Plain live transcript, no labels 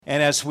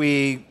And as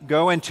we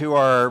go into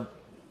our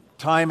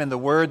time in the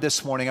Word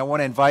this morning, I want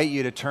to invite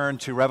you to turn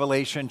to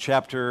Revelation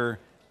chapter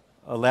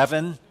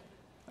 11.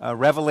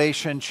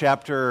 Revelation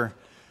chapter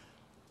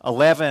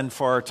 11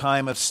 for our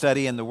time of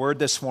study in the Word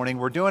this morning.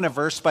 We're doing a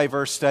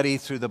verse-by-verse study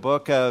through the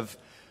book of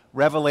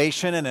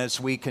Revelation, and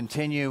as we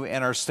continue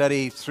in our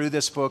study through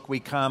this book, we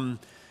come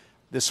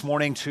this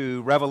morning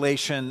to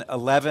Revelation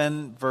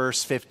 11,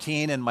 verse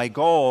 15, and my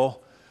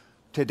goal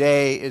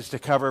today is to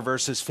cover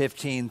verses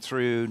 15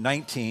 through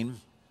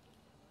 19.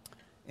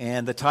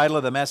 And the title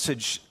of the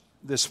message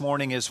this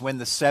morning is When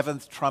the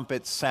Seventh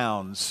Trumpet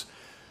Sounds.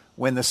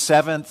 When the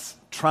seventh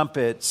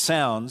trumpet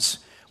sounds.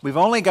 We've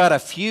only got a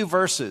few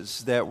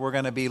verses that we're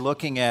going to be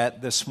looking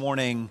at this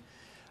morning,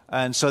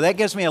 and so that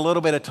gives me a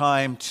little bit of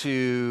time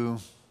to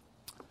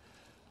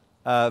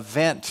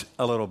vent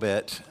a little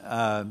bit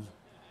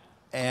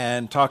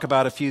and talk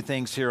about a few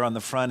things here on the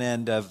front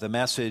end of the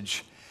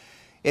message.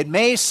 It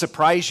may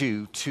surprise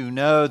you to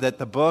know that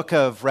the book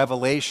of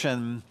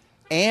Revelation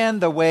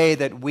and the way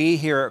that we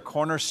here at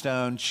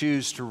Cornerstone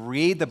choose to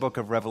read the book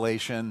of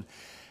Revelation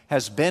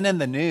has been in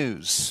the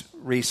news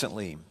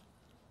recently.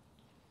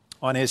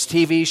 On his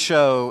TV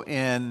show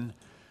in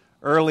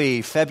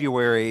early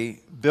February,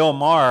 Bill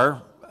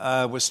Maher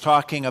was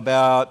talking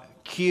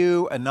about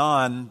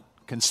QAnon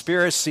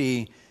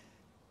conspiracy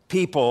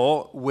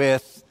people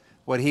with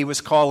what he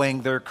was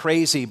calling their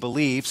crazy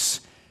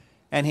beliefs,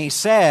 and he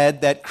said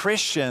that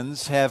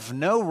Christians have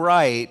no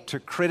right to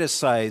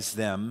criticize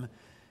them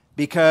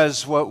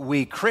because what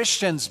we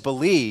Christians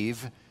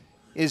believe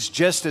is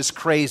just as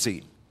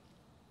crazy.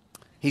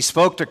 He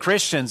spoke to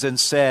Christians and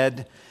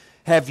said,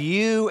 "Have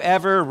you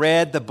ever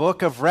read the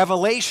book of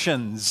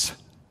Revelations?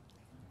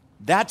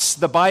 That's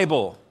the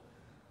Bible,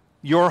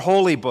 your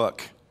holy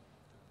book.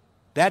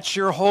 That's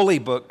your holy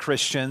book,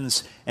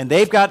 Christians, and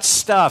they've got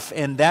stuff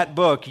in that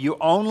book you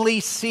only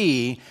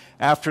see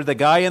after the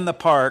guy in the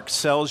park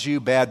sells you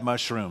bad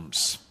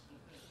mushrooms."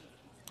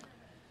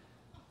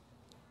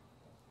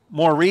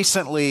 More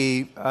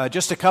recently,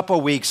 just a couple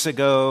weeks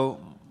ago,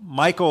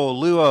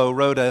 Michael Luo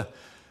wrote a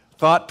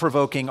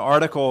thought-provoking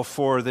article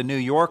for the New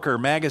Yorker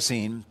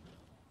magazine,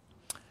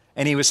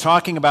 and he was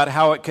talking about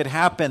how it could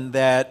happen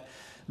that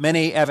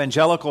many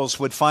evangelicals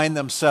would find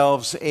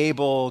themselves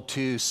able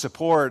to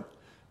support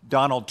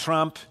Donald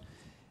Trump,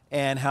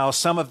 and how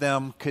some of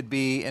them could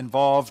be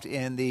involved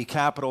in the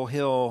Capitol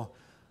Hill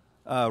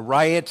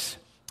riot.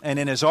 And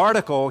in his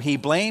article, he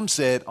blames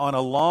it on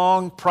a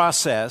long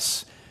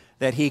process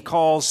that he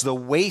calls the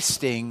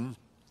wasting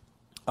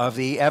of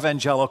the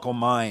evangelical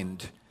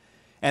mind.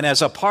 And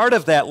as a part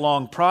of that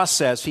long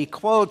process, he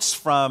quotes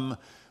from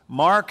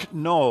Mark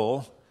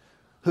Knoll,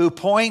 who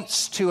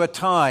points to a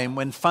time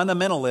when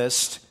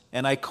fundamentalists,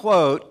 and I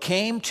quote,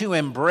 came to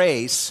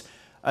embrace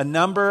a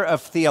number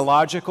of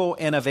theological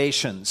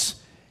innovations,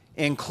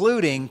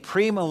 including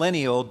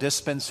premillennial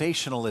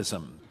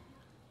dispensationalism,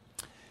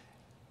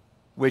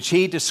 which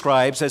he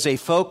describes as a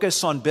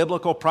focus on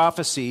biblical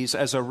prophecies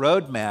as a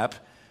roadmap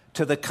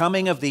to the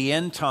coming of the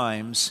end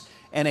times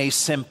and a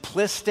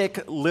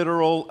simplistic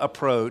literal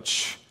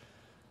approach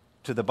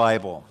to the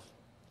Bible.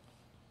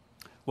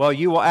 Well,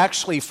 you will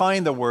actually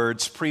find the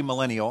words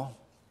premillennial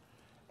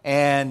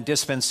and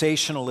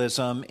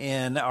dispensationalism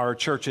in our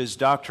church's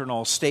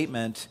doctrinal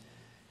statement.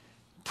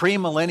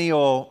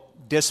 Premillennial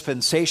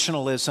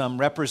dispensationalism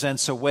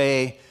represents a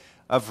way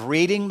of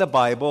reading the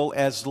Bible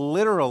as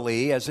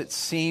literally as it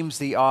seems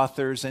the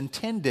authors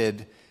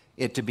intended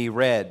it to be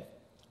read.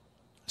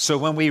 So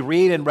when we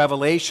read in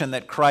Revelation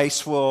that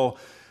Christ will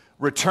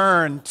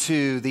return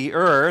to the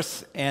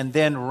earth and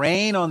then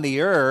reign on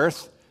the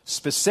earth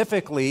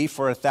specifically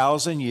for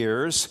 1,000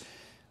 years,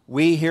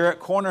 we here at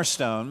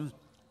Cornerstone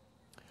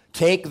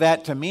take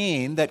that to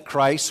mean that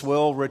Christ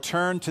will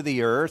return to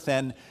the earth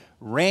and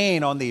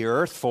reign on the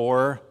earth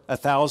for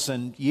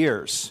 1,000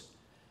 years.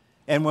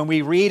 And when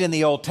we read in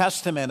the Old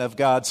Testament of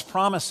God's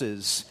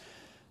promises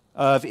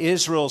of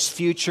Israel's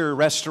future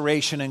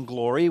restoration and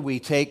glory, we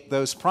take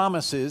those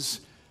promises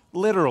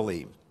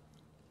literally,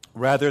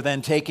 rather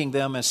than taking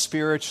them as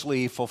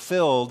spiritually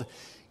fulfilled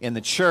in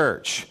the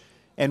church.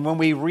 And when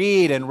we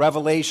read in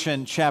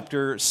Revelation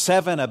chapter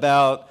 7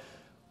 about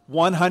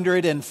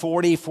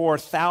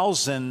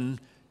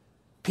 144,000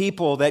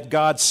 people that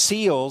God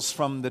seals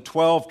from the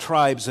 12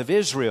 tribes of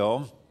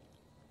Israel,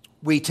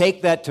 we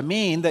take that to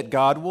mean that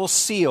God will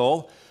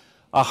seal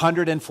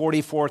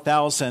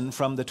 144,000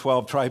 from the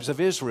 12 tribes of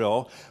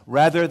Israel,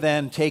 rather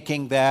than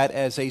taking that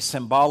as a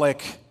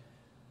symbolic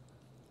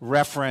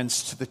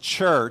reference to the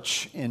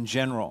church in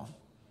general.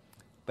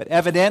 But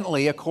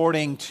evidently,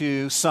 according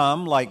to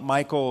some like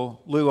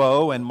Michael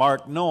Luo and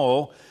Mark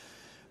Knoll,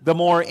 the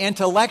more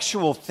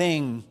intellectual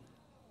thing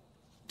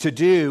to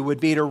do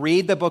would be to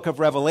read the book of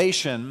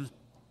Revelation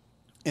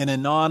in a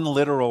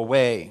non-literal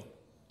way.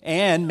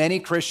 And many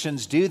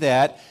Christians do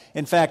that.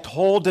 In fact,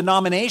 whole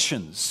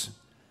denominations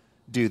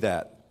do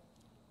that.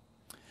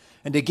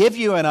 And to give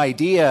you an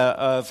idea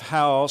of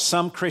how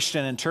some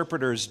Christian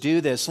interpreters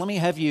do this, let me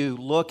have you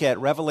look at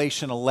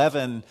Revelation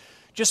 11,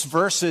 just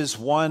verses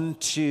 1,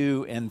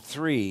 2, and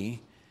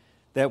 3.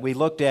 that we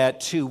looked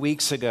at 2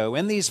 weeks ago.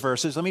 In these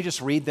verses, let me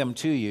just read them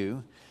to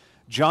you.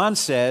 John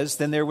says,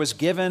 "Then there was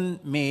given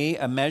me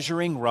a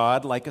measuring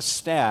rod like a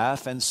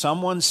staff, and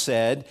someone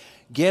said,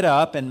 'Get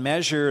up and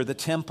measure the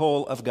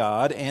temple of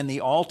God and the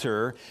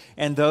altar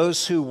and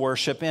those who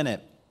worship in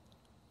it.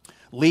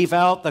 Leave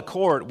out the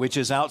court which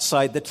is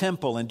outside the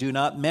temple, and do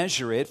not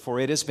measure it, for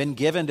it has been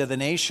given to the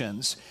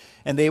nations,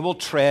 and they will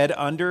tread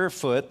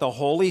underfoot the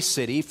holy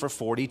city for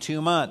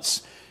 42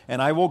 months.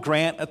 And I will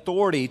grant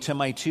authority to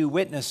my 2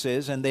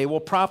 witnesses, and they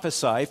will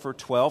prophesy for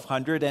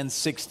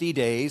 1,260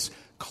 days,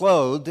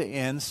 clothed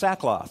in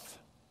sackcloth.'"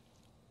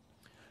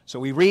 So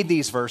we read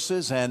these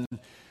verses, and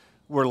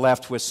we're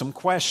left with some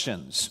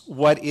questions.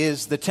 What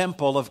is the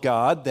temple of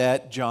God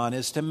that John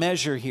is to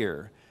measure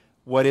here?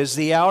 What is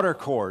the outer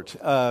court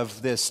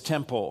of this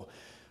temple?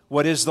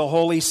 What is the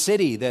holy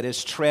city that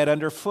is tread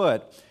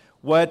underfoot?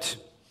 What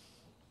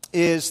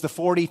is the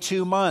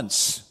 42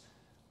 months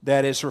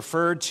that is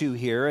referred to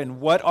here?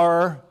 And what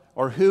are,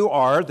 or who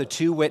are, the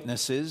 2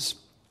 witnesses?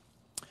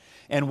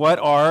 And what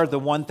are the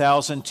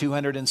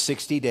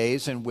 1,260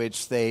 days in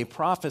which they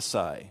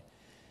prophesy?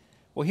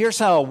 Well, here's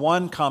how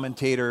one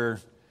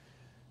commentator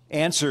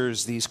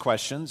answers these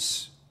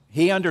questions.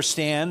 He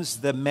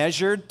understands the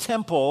measured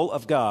temple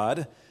of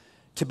God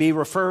to be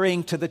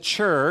referring to the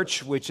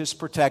church, which is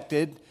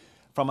protected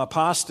from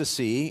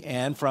apostasy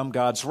and from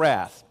God's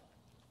wrath.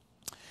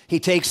 He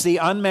takes the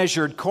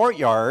unmeasured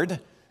courtyard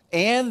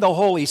and the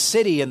holy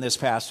city in this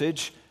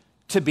passage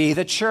to be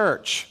the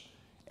church,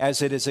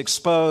 as it is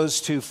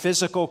exposed to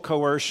physical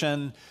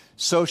coercion,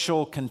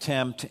 social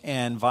contempt,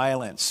 and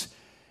violence.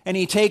 And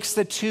he takes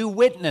the 2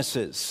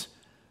 witnesses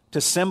to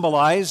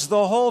symbolize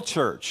the whole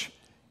church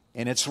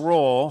in its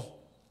role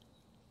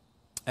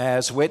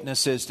as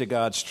witnesses to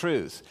God's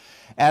truth.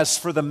 As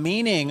for the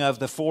meaning of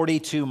the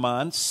 42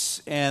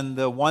 months and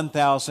the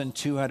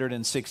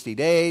 1,260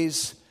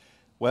 days,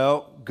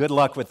 well, good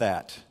luck with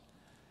that.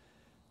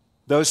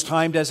 Those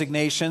time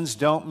designations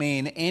don't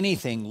mean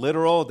anything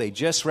literal. They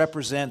just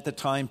represent the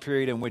time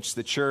period in which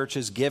the church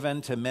is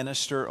given to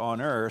minister on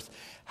earth,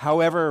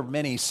 however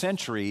many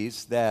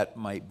centuries that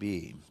might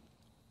be.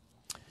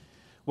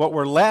 What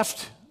we're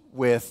left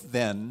with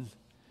then,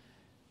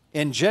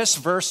 in just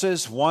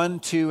verses 1,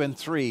 2, and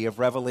 3 of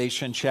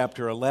Revelation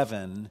chapter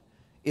 11,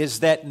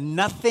 is that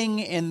nothing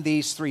in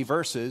these 3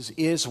 verses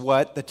is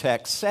what the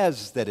text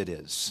says that it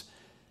is.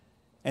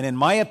 And in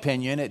my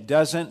opinion, it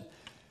doesn't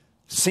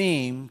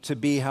seem to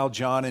be how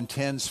John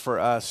intends for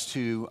us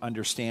to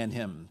understand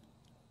him.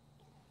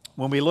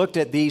 When we looked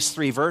at these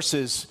 3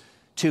 verses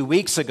 2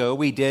 weeks ago,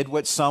 we did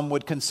what some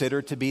would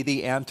consider to be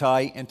the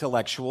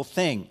anti-intellectual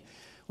thing.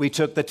 We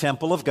took the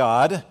temple of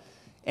God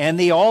and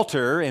the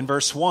altar in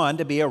verse 1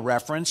 to be a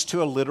reference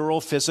to a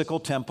literal physical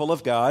temple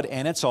of God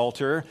and its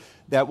altar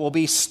that will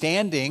be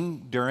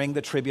standing during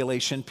the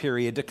tribulation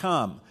period to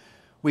come.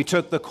 We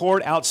took the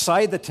court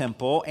outside the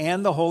temple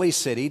and the holy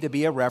city to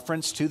be a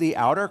reference to the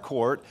outer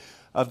court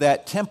of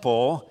that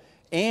temple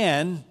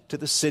and to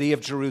the city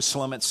of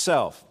Jerusalem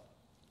itself.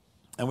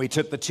 And we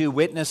took the 2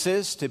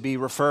 witnesses to be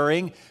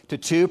referring to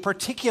 2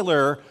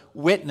 particular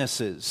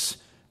witnesses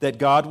that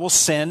God will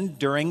send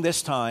during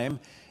this time.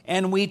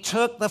 And we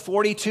took the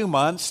 42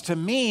 months to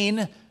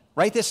mean,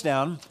 write this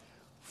down,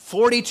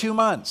 42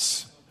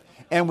 months.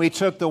 And we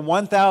took the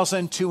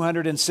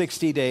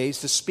 1,260 days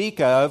to speak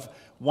of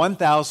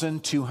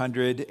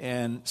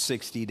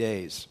 1,260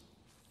 days.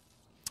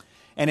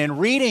 And in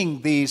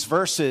reading these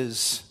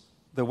verses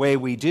the way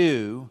we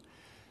do,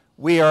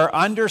 we are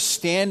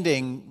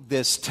understanding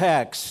this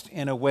text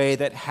in a way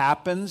that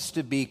happens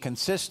to be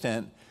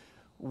consistent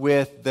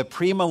with the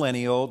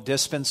premillennial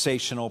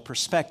dispensational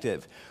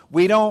perspective.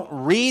 We don't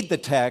read the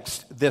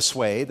text this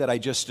way that I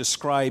just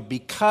described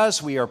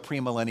because we are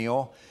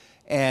premillennial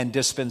and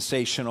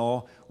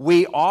dispensational.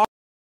 We are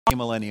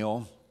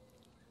premillennial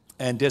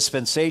and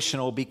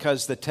dispensational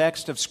because the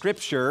text of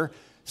Scripture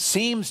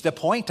seems to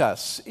point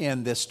us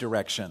in this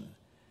direction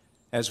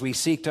as we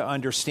seek to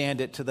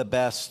understand it to the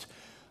best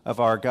of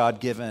our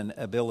God-given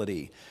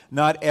ability.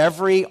 Not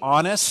every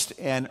honest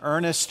and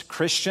earnest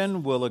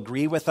Christian will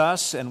agree with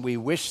us, and we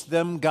wish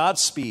them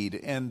Godspeed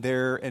in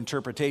their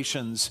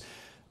interpretations.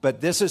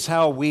 But this is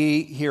how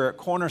we here at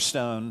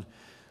Cornerstone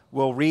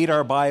will read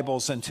our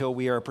Bibles until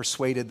we are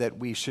persuaded that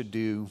we should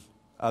do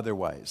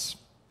otherwise.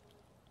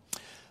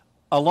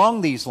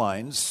 Along these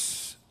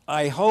lines,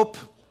 I hope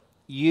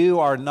you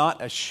are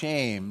not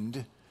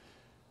ashamed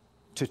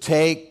to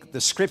take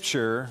the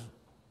Scripture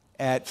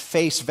at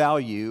face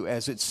value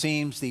as it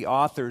seems the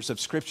authors of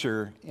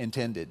Scripture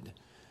intended.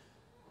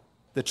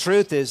 The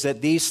truth is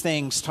that these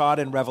things taught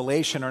in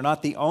Revelation are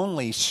not the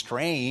only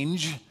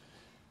strange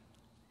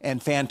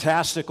and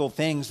fantastical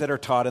things that are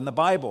taught in the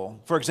Bible.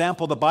 For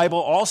example, the Bible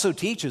also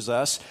teaches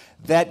us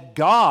that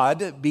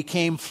God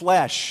became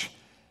flesh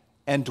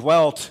and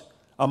dwelt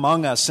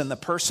among us in the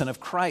person of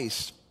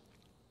Christ.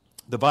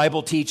 The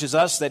Bible teaches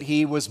us that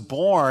he was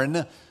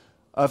born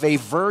of a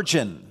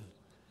virgin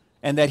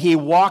and that he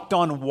walked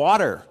on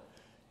water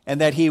and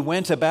that he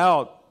went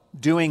about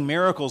doing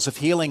miracles of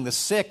healing the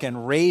sick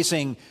and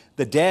raising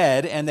the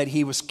dead and that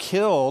he was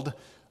killed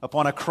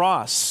upon a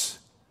cross.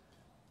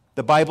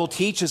 The Bible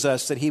teaches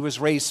us that he was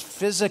raised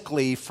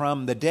physically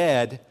from the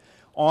dead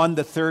on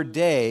the third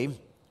day,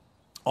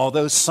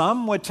 although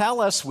some would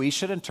tell us we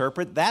should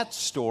interpret that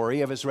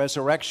story of his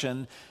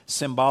resurrection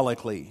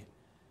symbolically.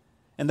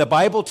 And the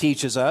Bible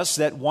teaches us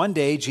that one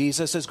day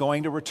Jesus is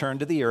going to return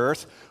to the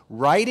earth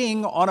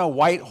riding on a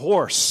white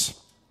horse.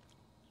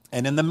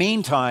 And in the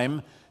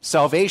meantime,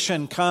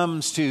 salvation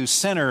comes to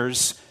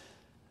sinners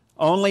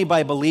only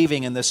by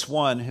believing in this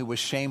one who was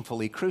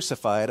shamefully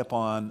crucified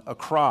upon a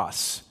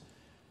cross.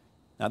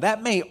 Now,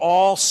 that may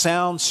all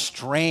sound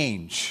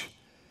strange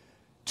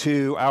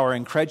to our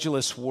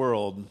incredulous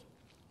world,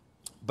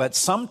 but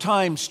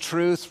sometimes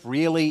truth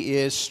really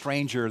is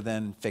stranger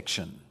than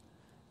fiction.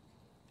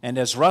 And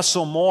as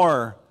Russell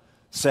Moore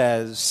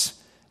says,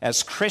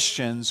 as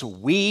Christians,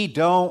 we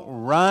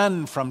don't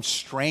run from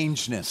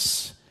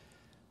strangeness.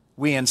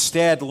 We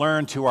instead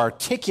learn to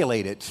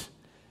articulate it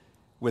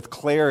with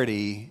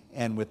clarity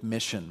and with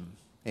mission.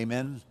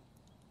 Amen?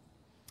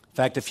 In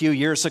fact, a few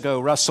years ago,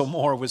 Russell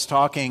Moore was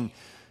talking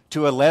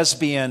to a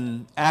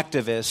lesbian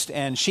activist,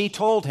 and she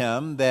told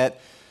him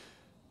that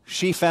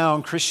she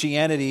found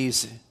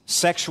Christianity's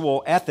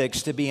sexual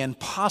ethics to be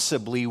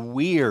impossibly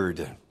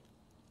weird.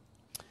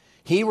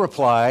 He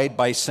replied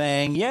by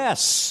saying,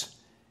 "Yes,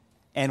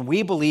 and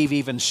we believe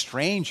even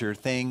stranger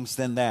things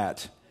than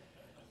that.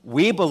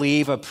 We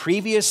believe a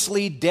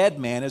previously dead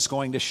man is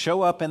going to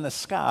show up in the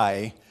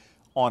sky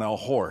on a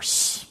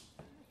horse."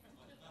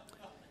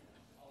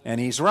 And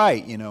he's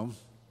right, you know.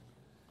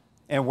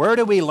 And where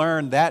do we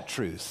learn that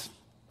truth?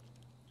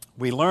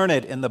 We learn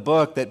it in the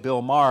book that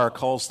Bill Maher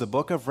calls the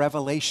Book of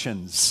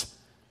Revelations,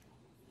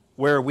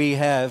 where we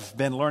have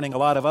been learning a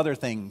lot of other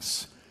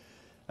things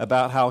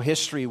about how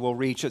history will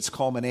reach its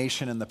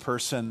culmination in the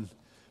person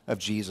of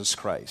Jesus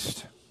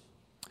Christ.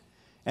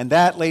 And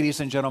that, ladies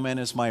and gentlemen,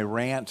 is my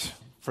rant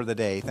for the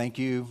day. Thank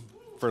you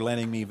for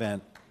letting me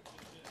vent.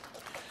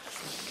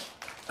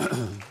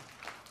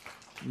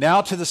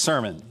 Now to the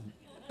sermon.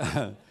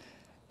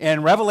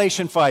 In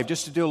Revelation 5,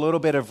 just to do a little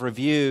bit of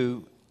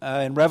review,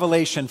 in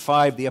Revelation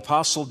 5, the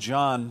Apostle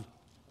John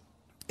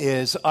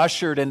is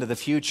ushered into the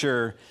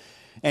future,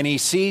 and he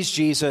sees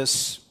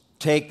Jesus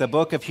take the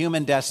book of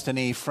human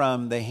destiny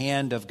from the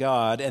hand of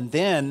God. And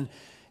then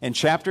in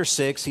chapter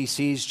 6, he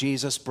sees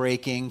Jesus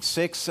breaking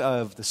 6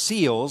 of the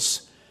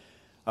seals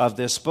of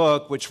this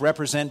book, which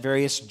represent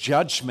various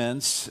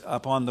judgments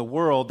upon the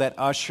world that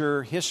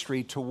usher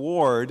history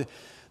toward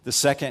the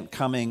second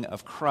coming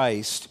of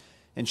Christ.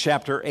 In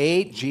chapter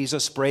 8,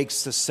 Jesus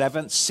breaks the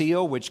 7th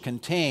seal, which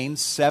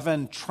contains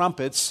 7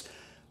 trumpets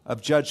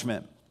of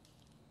judgment.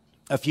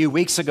 A few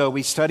weeks ago,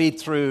 we studied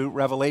through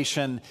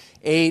Revelation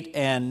 8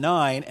 and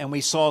 9, and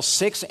we saw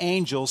 6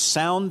 angels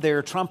sound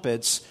their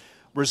trumpets,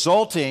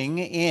 resulting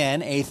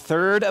in a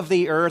third of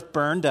the earth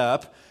burned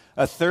up,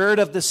 a third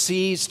of the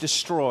seas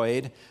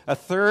destroyed, a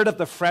third of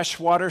the fresh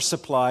water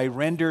supply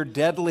rendered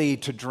deadly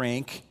to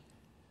drink,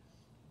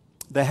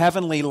 the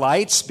heavenly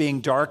lights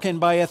being darkened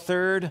by a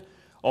third,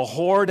 a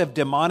horde of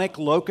demonic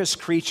locust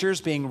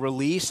creatures being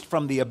released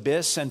from the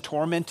abyss and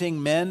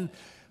tormenting men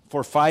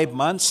for 5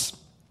 months.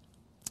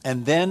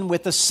 And then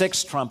with the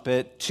 6th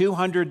trumpet,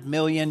 200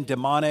 million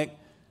demonic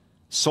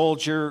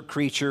soldier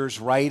creatures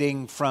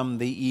riding from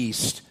the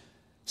east,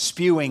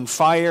 spewing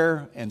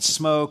fire and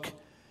smoke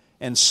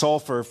and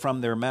sulfur from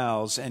their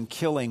mouths and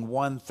killing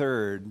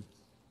 1/3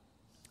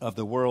 of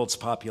the world's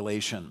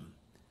population.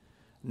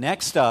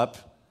 Next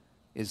up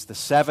is the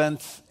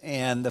 7th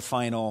and the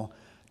final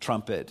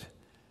trumpet.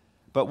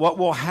 But what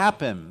will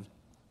happen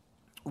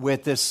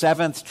with this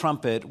 7th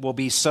trumpet will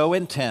be so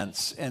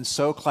intense and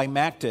so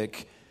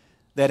climactic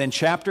that in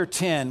chapter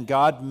 10,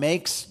 God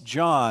makes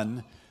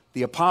John,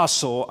 the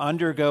apostle,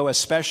 undergo a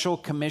special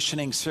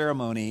commissioning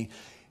ceremony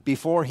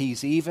before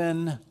he's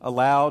even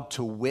allowed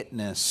to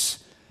witness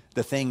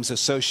the things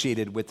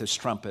associated with this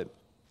trumpet.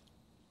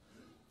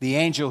 The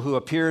angel who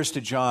appears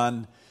to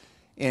John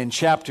in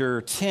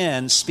chapter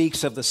 10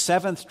 speaks of the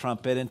 7th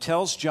trumpet and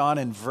tells John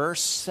in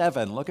verse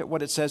 7, look at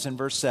what it says in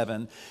verse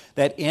 7,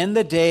 that in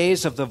the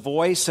days of the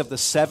voice of the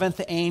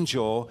 7th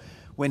angel,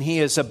 when he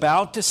is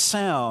about to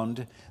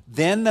sound,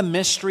 then the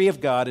mystery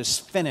of God is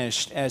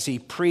finished as he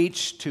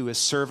preached to his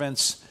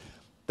servants,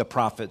 the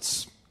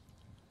prophets.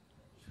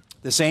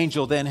 This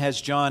angel then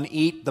has John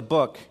eat the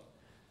book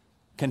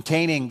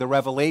containing the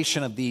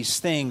revelation of these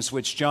things,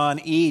 which John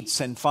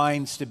eats and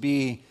finds to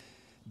be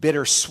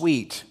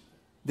bittersweet.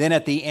 Then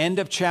at the end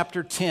of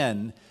chapter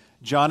 10,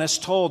 John is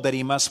told that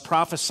he must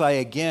prophesy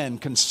again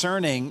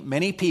concerning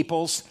many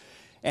peoples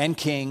and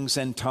kings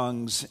and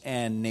tongues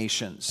and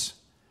nations.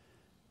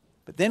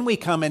 But then we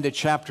come into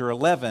chapter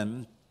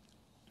 11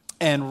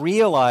 and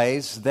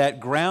realize that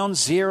ground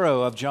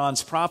zero of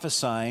John's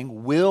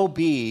prophesying will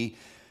be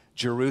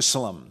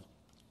Jerusalem.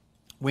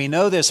 We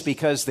know this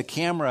because the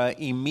camera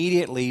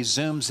immediately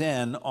zooms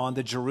in on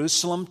the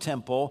Jerusalem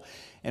temple,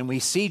 and we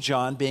see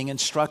John being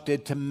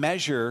instructed to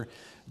measure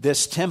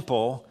this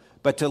temple,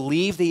 but to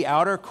leave the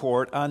outer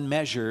court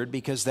unmeasured,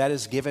 because that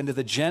is given to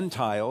the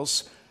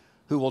Gentiles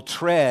who will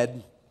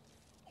tread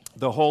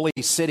the holy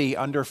city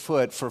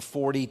underfoot for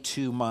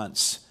 42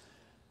 months.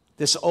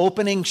 This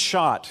opening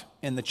shot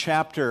in the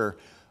chapter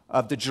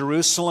of the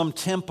Jerusalem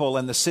temple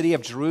and the city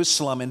of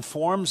Jerusalem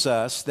informs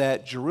us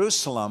that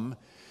Jerusalem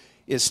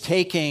is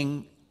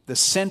taking the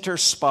center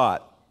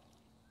spot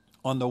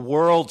on the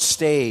world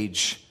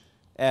stage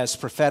as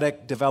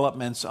prophetic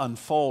developments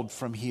unfold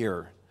from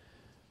here.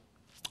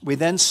 We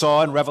then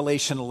saw in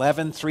Revelation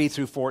 11, 3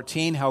 through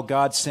 14, how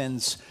God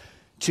sends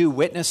two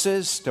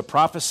witnesses to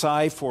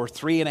prophesy for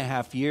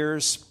 3.5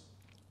 years,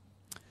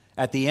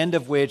 at the end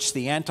of which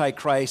the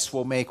Antichrist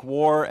will make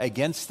war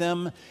against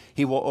them,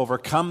 he will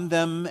overcome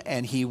them,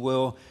 and he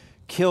will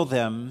kill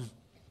them,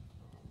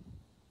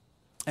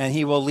 and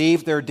he will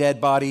leave their dead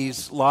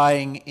bodies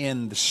lying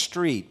in the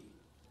street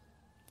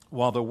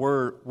while the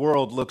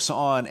world looks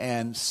on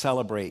and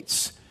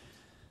celebrates.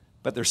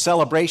 But their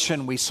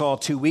celebration, we saw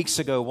 2 weeks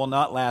ago, will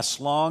not last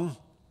long.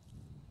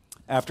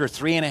 After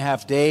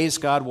 3.5 days,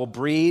 God will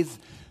breathe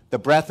the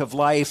breath of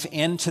life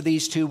into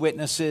these two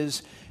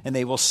witnesses, and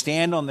they will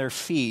stand on their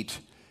feet.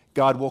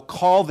 God will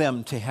call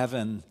them to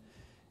heaven,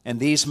 and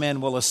these men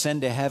will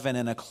ascend to heaven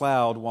in a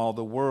cloud while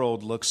the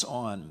world looks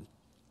on.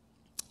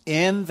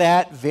 In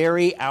that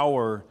very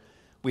hour,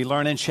 we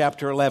learn in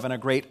chapter 11, a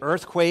great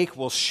earthquake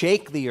will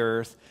shake the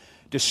earth,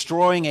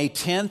 destroying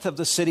 1/10 of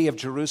the city of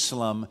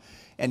Jerusalem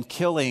and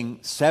killing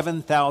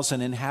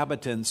 7,000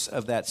 inhabitants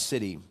of that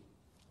city.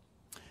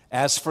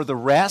 As for the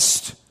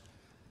rest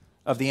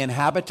of the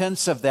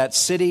inhabitants of that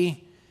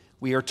city,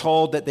 we are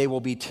told that they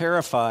will be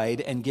terrified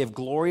and give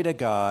glory to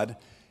God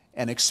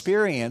and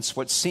experience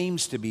what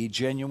seems to be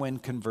genuine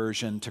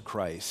conversion to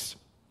Christ.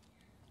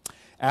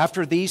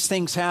 After these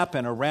things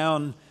happen,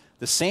 around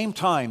the same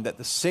time that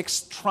the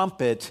sixth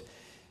trumpet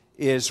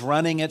is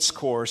running its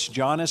course,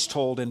 John is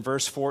told in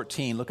verse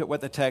 14, look at what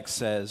the text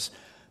says,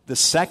 the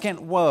second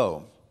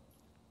woe,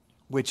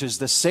 which is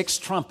the sixth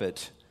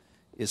trumpet,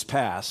 is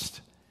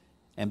past,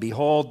 and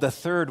behold, the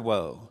third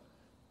woe,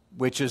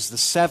 which is the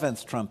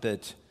seventh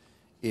trumpet,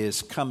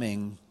 is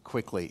coming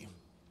quickly.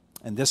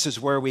 And this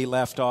is where we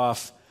left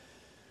off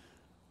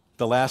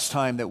the last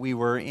time that we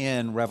were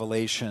in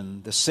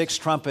Revelation. The sixth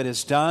trumpet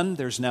is done.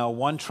 There's now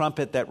one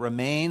trumpet that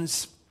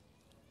remains.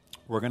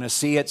 We're going to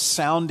see it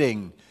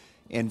sounding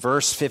in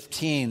verse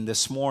 15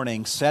 this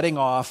morning, setting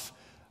off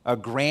a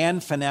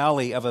grand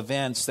finale of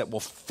events that will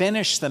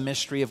finish the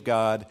mystery of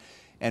God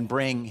and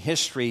bring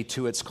history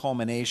to its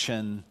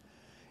culmination.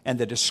 And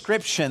the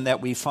description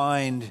that we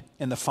find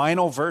in the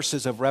final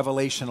verses of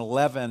Revelation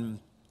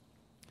 11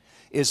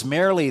 is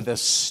merely the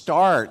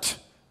start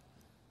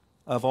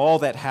of all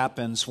that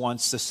happens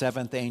once the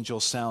seventh angel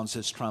sounds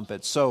his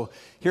trumpet. So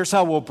here's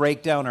how we'll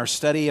break down our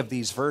study of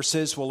these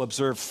verses. We'll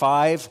observe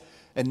 5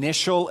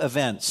 initial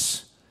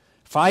events,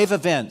 5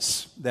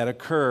 events that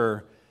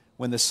occur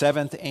when the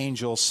seventh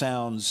angel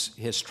sounds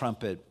his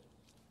trumpet.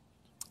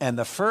 And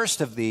the first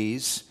of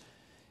these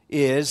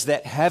is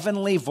that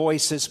heavenly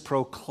voices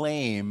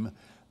proclaim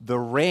the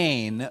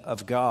reign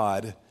of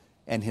God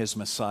and his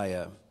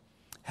Messiah.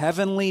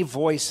 Heavenly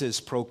voices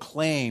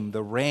proclaim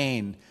the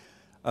reign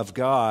of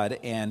God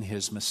and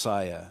his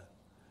Messiah.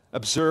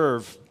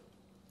 Observe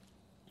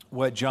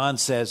what John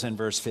says in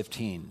verse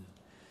 15.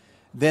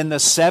 Then the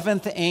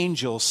seventh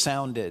angel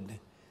sounded,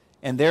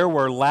 and there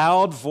were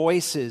loud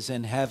voices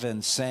in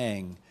heaven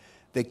saying,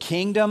 the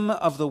kingdom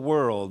of the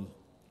world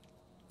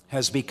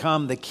has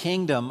become the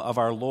kingdom of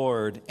our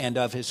Lord and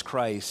of his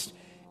Christ,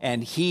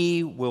 and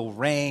he will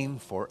reign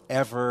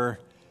forever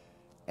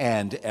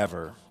and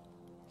ever.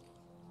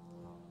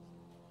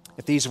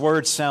 If these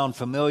words sound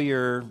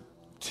familiar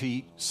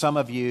to some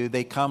of you,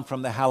 they come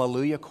from the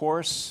Hallelujah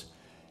course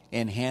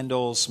in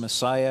Handel's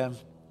Messiah,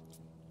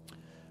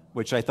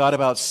 which I thought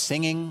about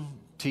singing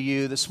to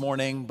you this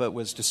morning, but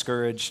was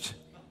discouraged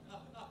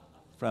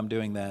from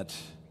doing that.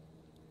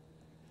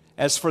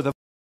 As for the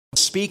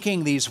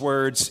speaking these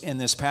words in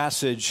this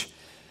passage,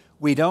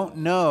 we don't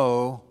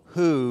know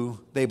who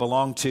they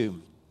belong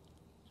to.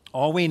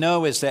 All we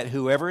know is that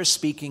whoever is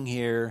speaking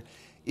here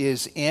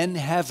is in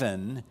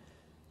heaven,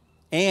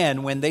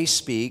 and when they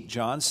speak,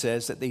 John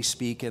says that they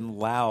speak in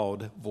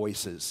loud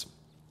voices.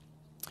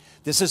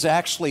 This is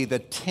actually the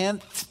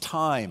 10th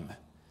time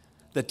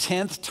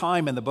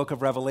in the book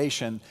of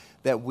Revelation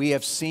that we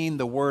have seen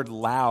the word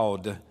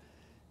loud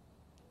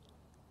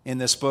in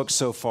this book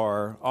so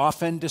far,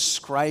 often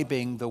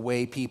describing the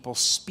way people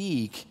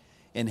speak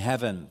in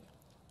heaven.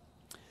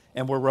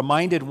 And we're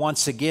reminded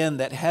once again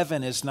that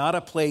heaven is not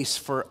a place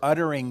for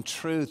uttering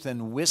truth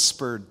in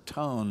whispered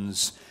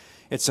tones.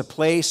 It's a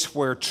place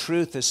where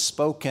truth is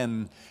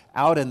spoken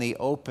out in the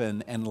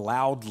open and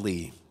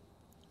loudly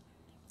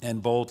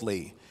and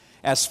boldly.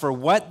 As for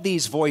what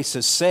these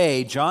voices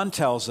say, John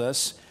tells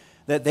us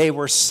that they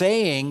were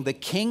saying the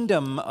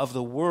kingdom of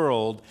the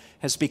world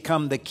has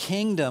become the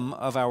kingdom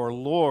of our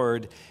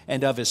Lord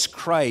and of his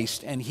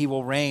Christ, and he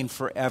will reign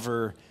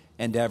forever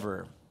and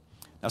ever.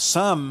 Now,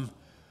 some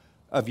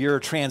of your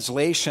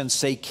translations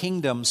say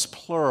kingdoms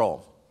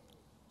plural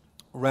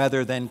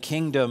rather than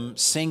kingdom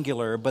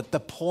singular, but the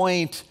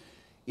point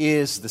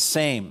is the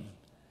same.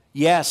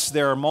 Yes,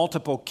 there are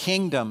multiple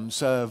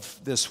kingdoms of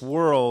this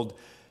world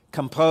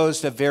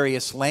composed of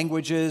various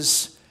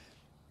languages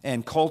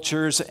and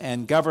cultures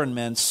and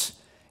governments,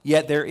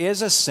 yet there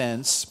is a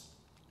sense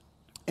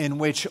in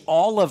which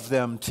all of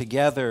them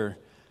together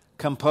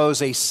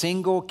compose a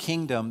single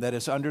kingdom that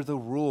is under the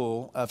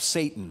rule of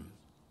Satan.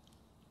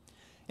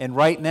 And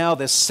right now,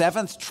 the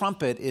seventh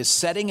trumpet is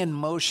setting in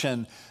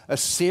motion a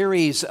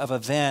series of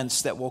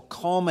events that will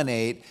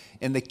culminate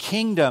in the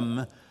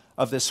kingdom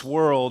of this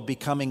world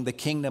becoming the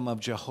kingdom of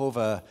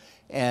Jehovah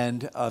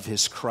and of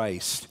his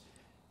Christ.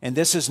 And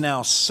this is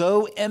now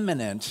so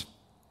imminent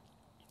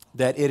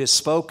that it is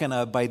spoken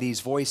of by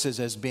these voices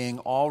as being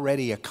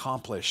already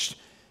accomplished.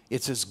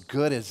 It's as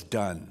good as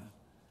done.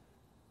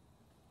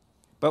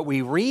 But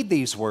we read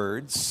these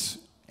words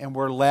and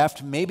we're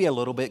left maybe a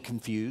little bit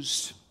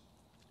confused.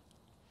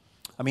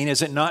 I mean,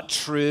 is it not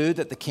true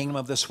that the kingdom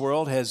of this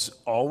world has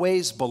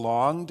always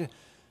belonged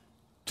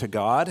to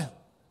God?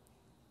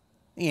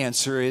 The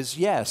answer is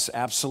yes,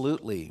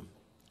 absolutely.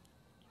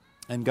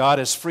 And God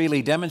has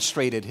freely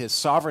demonstrated his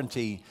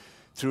sovereignty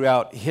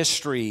throughout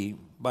history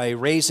by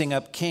raising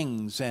up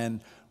kings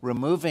and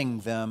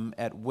removing them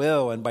at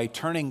will, and by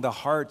turning the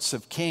hearts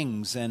of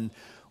kings in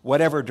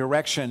whatever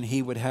direction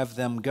he would have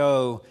them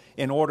go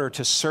in order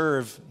to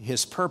serve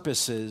his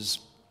purposes.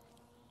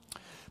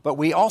 But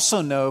we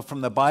also know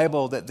from the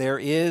Bible that there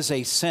is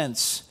a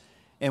sense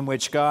in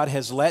which God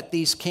has let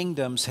these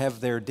kingdoms have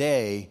their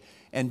day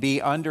and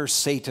be under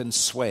Satan's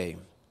sway.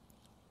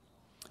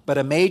 But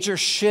a major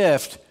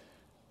shift,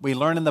 we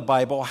learn in the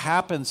Bible,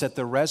 happens at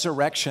the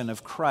resurrection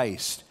of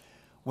Christ,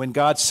 when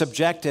God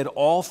subjected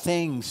all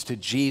things to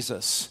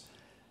Jesus.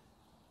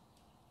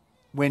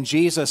 When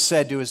Jesus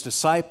said to his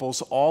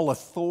disciples, "All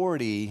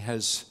authority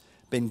has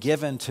been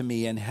given to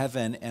me in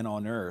heaven and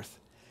on earth."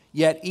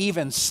 Yet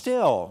even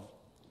still,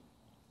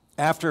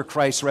 after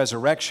Christ's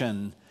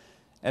resurrection,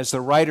 as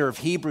the writer of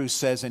Hebrews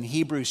says in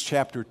Hebrews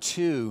chapter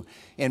 2,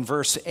 in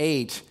verse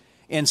 8,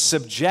 in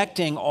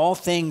subjecting all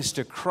things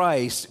to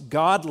Christ,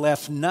 God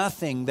left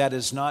nothing that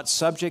is not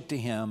subject to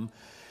him,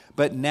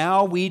 but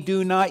now we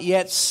do not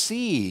yet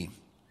see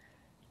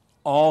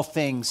all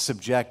things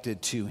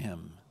subjected to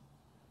him.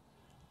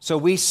 So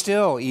we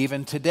still,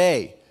 even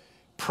today,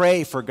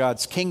 pray for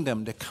God's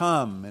kingdom to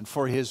come and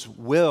for his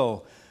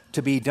will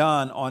to be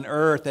done on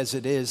earth as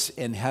it is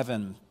in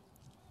heaven.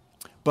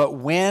 But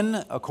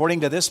when, according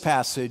to this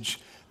passage,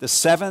 the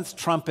seventh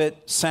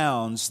trumpet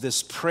sounds,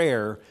 this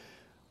prayer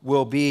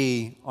will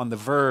be on the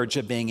verge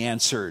of being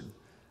answered.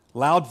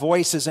 Loud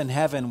voices in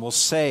heaven will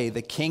say,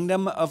 "The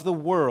kingdom of the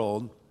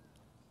world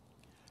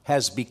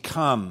has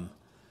become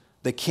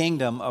the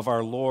kingdom of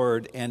our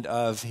Lord and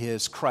of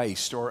his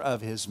Christ," or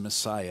of his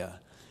Messiah.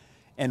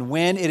 And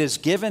when it is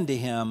given to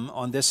him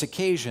on this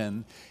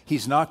occasion,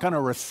 he's not going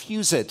to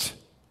refuse it.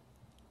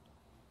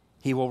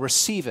 He will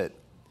receive it.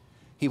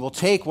 He will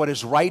take what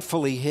is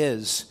rightfully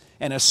his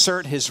and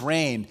assert his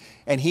reign.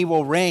 And he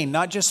will reign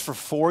not just for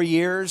 4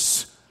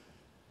 years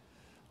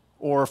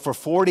or for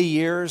 40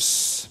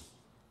 years,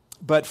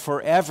 but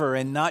forever,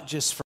 and not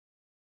just for.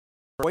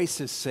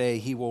 Voices say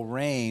he will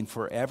reign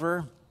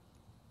forever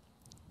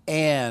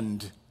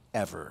and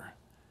ever.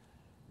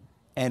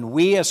 And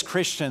we as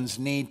Christians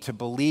need to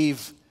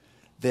believe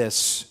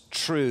this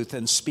truth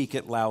and speak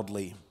it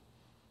loudly.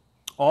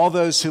 All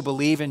those who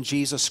believe in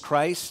Jesus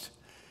Christ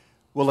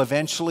will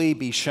eventually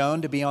be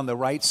shown to be on the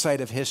right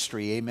side of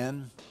history.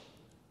 Amen?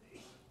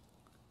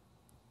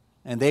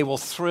 And they will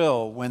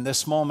thrill when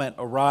this moment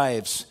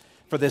arrives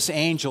for this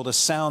angel to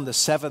sound the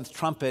seventh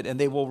trumpet, and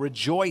they will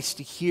rejoice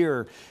to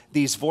hear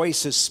these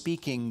voices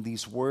speaking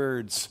these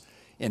words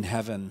in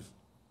heaven.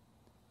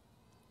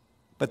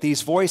 But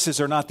these voices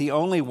are not the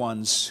only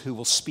ones who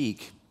will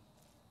speak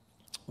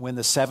when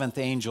the seventh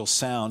angel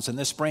sounds. And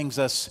this brings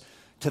us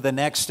to the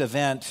next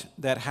event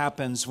that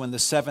happens when the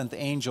seventh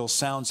angel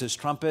sounds his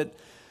trumpet.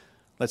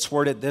 Let's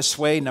word it this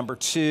way. Number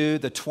 2,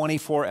 the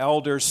 24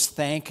 elders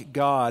thank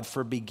God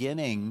for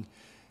beginning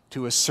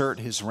to assert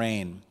his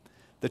reign.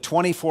 The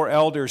 24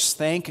 elders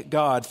thank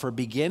God for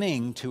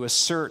beginning to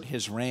assert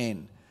his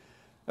reign.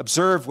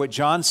 Observe what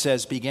John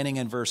says beginning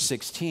in verse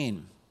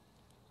 16.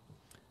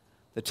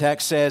 The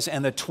text says,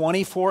 "And the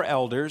 24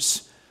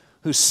 elders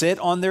who sit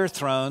on their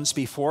thrones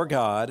before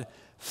God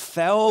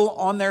fell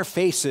on their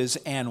faces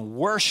and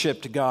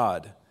worshiped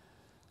God,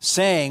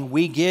 saying,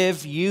 'We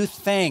give you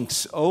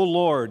thanks, O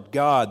Lord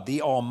God,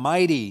 the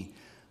Almighty,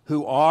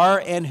 who are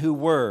and who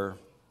were,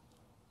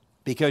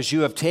 because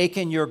you have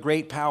taken your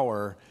great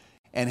power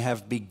and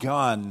have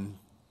begun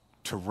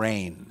to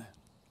reign.'"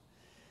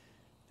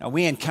 Now,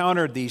 we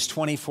encountered these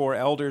 24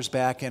 elders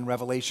back in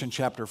Revelation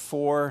chapter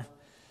 4,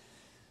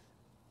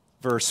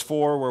 verse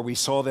 4, where we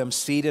saw them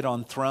seated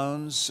on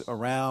thrones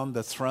around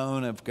the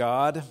throne of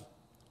God.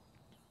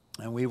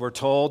 And we were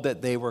told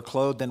that they were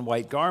clothed in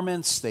white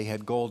garments. They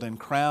had golden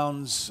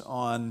crowns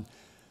on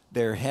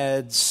their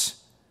heads.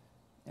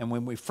 And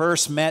when we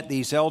first met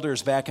these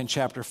elders back in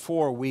chapter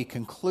 4, we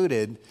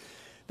concluded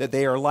that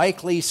they are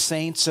likely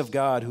saints of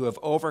God who have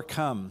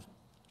overcome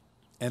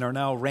and are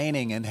now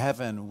reigning in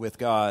heaven with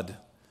God.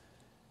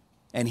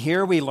 And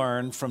here we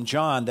learn from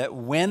John that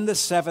when the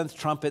seventh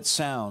trumpet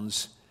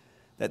sounds,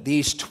 that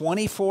these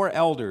 24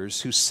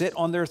 elders who sit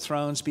on their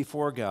thrones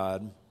before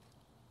God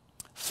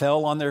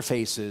fell on their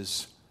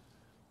faces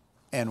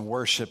and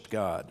worshiped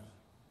God.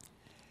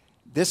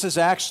 This is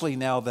actually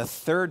now the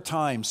third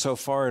time so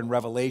far in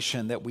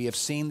Revelation that we have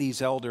seen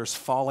these elders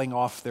falling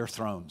off their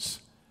thrones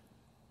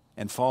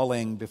and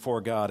falling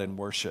before God in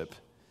worship.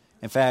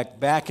 In fact,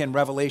 back in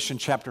Revelation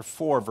chapter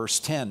 4, verse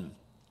 10,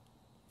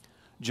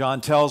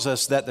 John tells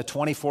us that the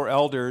 24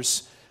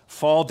 elders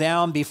fall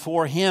down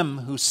before him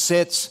who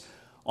sits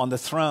on the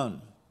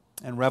throne.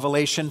 In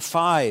Revelation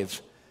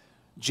 5,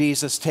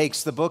 Jesus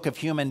takes the book of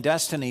human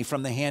destiny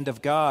from the hand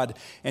of God,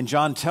 and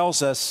John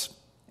tells us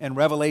in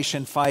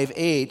Revelation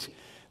 5:8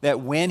 that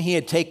when he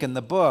had taken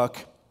the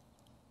book,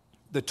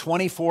 the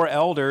 24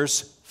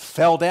 elders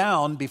fell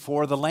down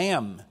before the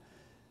Lamb.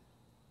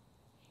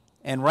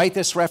 And write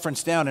this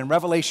reference down. In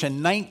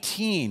Revelation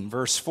 19,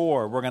 verse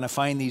 4, we're going to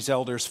find these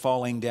elders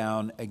falling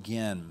down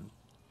again.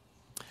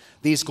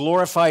 These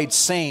glorified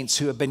saints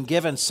who have been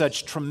given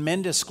such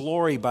tremendous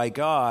glory by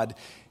God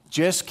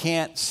just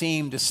can't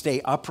seem to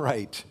stay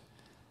upright.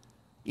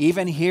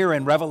 Even here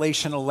in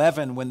Revelation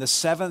 11, when the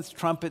seventh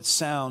trumpet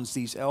sounds,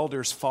 these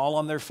elders fall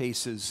on their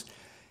faces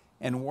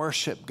and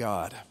worship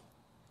God.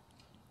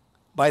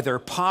 By their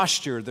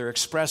posture, they're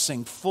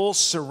expressing full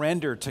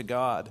surrender to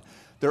God.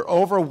 They're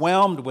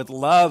overwhelmed with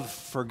love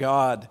for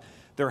God.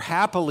 They're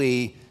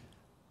happily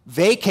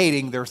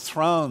vacating their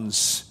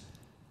thrones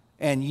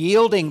and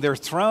yielding their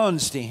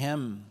thrones to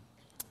Him.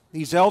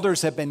 These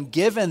elders have been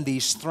given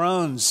these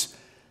thrones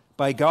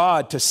by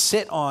God to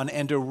sit on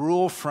and to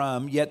rule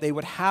from, yet they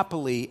would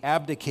happily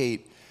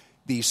abdicate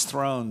these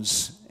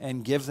thrones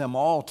and give them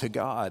all to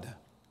God.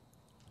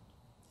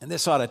 And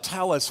this ought to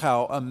tell us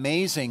how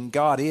amazing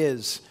God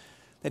is,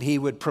 that He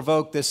would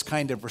provoke this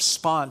kind of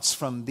response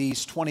from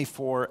these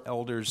 24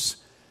 elders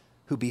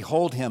who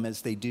behold Him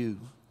as they do.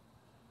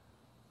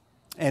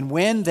 And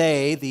when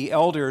they, the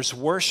elders,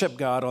 worship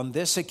God on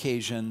this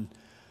occasion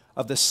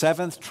of the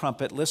seventh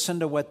trumpet, listen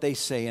to what they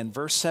say in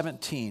verse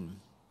 17.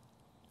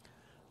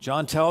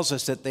 John tells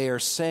us that they are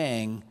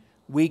saying,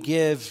 "We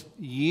give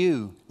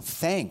you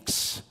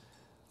thanks,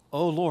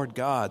 O Lord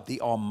God,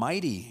 the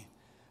Almighty,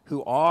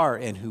 who are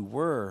and who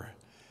were,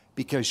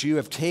 because you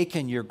have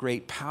taken your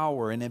great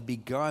power and have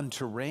begun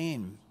to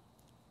reign."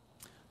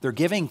 They're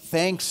giving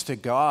thanks to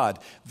God,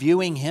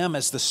 viewing Him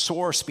as the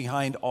source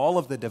behind all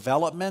of the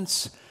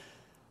developments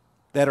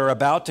that are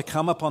about to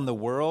come upon the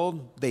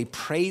world. They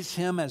praise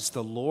Him as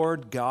the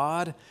Lord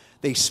God.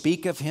 They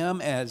speak of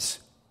Him as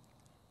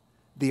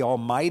the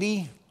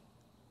Almighty,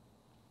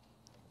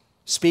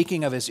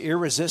 speaking of His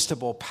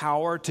irresistible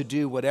power to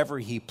do whatever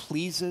He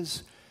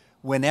pleases,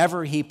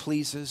 whenever He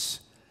pleases,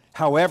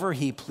 however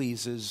He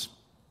pleases,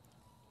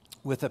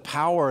 with a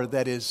power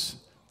that is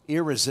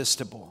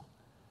irresistible.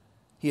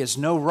 He has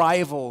no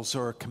rivals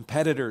or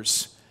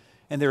competitors,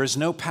 and there is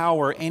no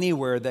power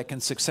anywhere that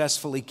can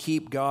successfully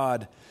keep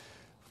God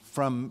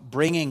from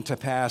bringing to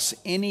pass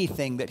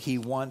anything that He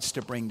wants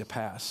to bring to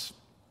pass.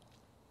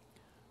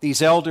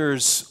 These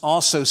elders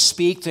also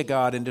speak to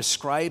God and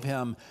describe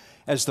Him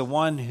as the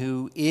one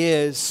who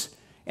is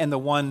and the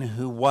one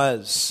who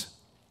was,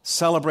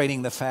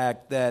 celebrating the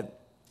fact that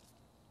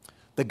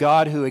the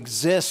God who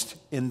exists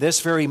in this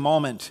very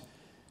moment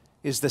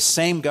is the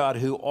same God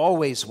who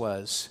always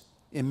was,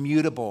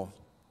 immutable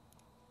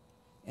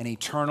and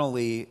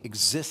eternally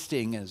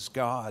existing as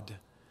God.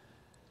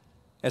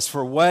 As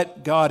for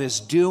what God is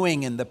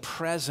doing in the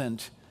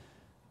present,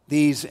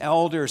 these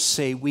elders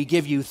say, "We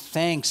give you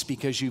thanks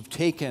because you've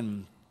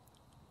taken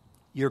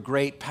your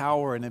great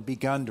power and have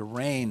begun to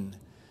reign."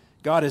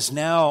 God is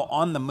now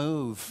on the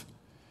move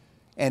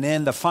and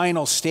in the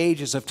final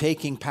stages of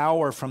taking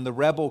power from the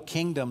rebel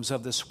kingdoms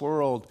of this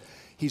world.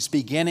 He's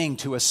beginning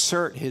to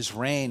assert His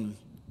reign.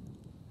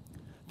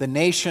 The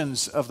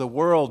nations of the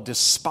world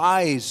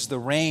despise the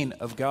reign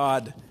of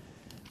God,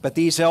 but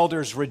these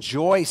elders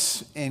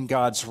rejoice in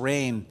God's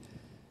reign,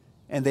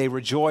 and they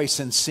rejoice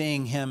in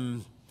seeing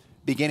Him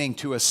beginning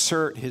to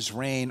assert His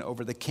reign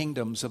over the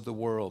kingdoms of the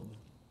world.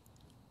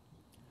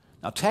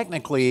 Now,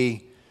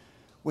 technically,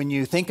 when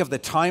you think of the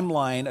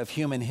timeline of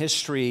human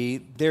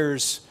history,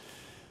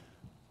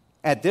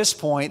 at this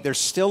point, there's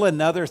still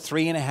another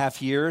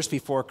 3.5 years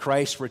before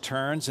Christ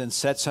returns and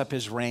sets up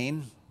His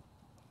reign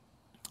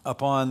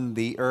upon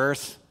the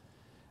earth.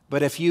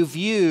 But if you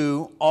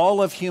view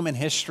all of human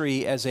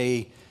history as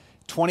a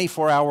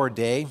 24-hour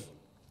day,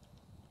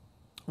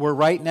 we're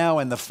right now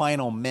in the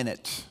final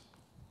minute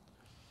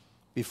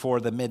before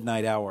the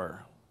midnight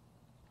hour.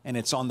 And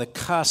it's on the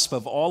cusp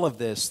of all of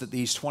this that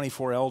these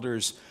 24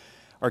 elders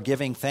are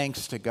giving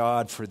thanks to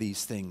God for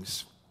these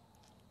things.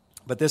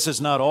 But this is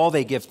not all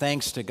they give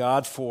thanks to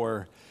God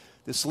for.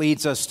 This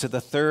leads us to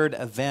the third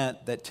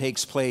event that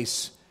takes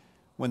place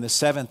when the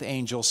seventh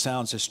angel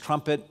sounds his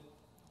trumpet.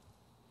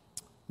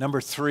 Number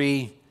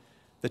 3,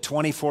 the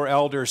 24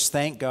 elders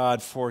thank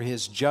God for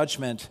His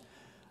judgment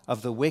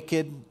of the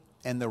wicked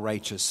and the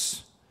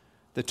righteous.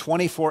 The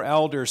 24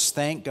 elders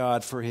thank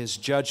God for His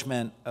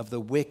judgment of the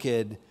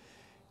wicked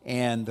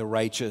and the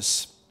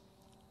righteous.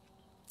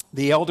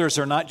 The elders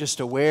are not just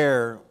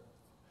aware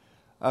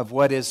of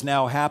what is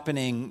now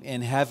happening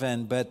in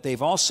heaven, but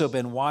they've also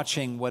been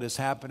watching what is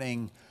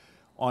happening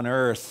on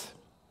earth.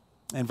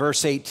 In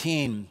verse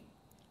 18,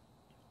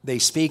 they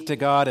speak to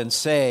God and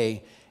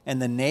say,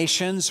 "And the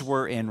nations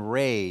were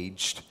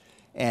enraged,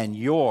 and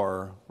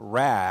your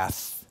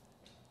wrath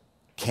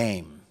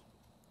came."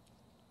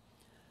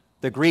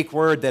 The Greek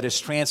word that is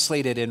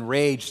translated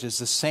enraged is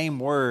the same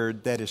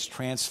word that is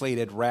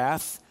translated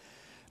wrath.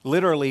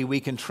 Literally,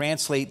 we can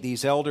translate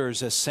these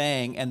elders as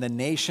saying, "And the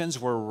nations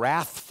were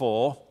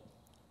wrathful,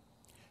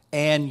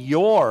 and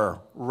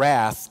your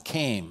wrath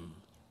came."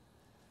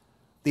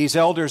 These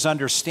elders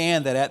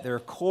understand that at their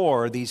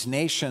core, these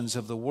nations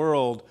of the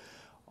world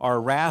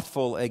are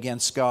wrathful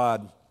against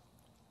God,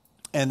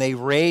 and they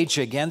rage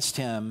against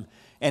him.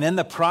 And in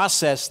the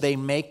process, they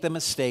make the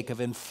mistake of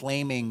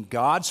inflaming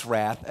God's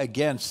wrath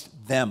against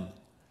them.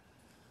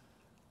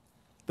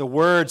 The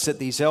words that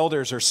these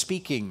elders are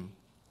speaking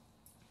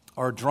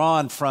are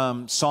drawn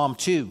from Psalm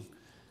 2,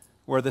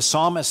 where the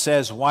psalmist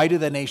says, "Why do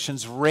the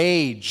nations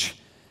rage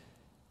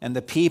and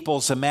the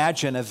peoples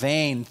imagine a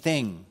vain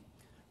thing?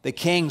 The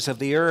kings of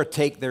the earth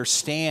take their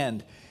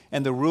stand,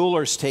 and the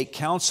rulers take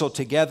counsel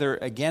together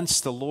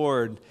against the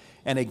Lord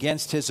and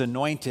against his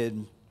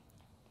anointed,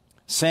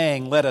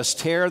 saying, 'Let us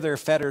tear their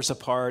fetters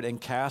apart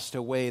and cast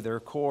away their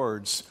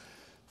cords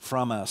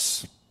from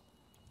us.'"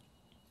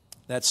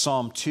 That's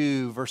Psalm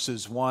 2,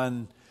 verses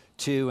 1,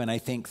 2, and I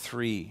think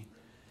 3.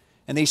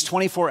 And these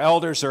 24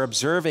 elders are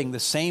observing the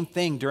same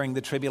thing during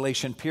the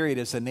tribulation period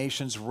as the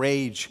nations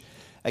rage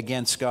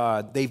against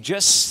God. They've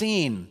just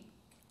seen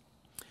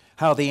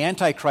how the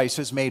Antichrist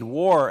has made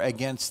war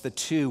against the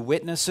two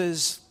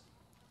witnesses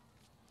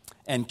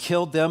and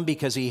killed them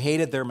because he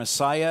hated their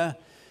Messiah.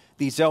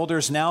 These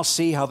elders now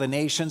see how the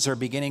nations are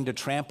beginning to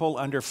trample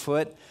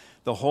underfoot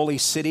the holy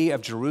city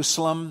of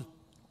Jerusalem,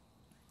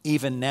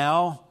 even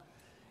now.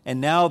 And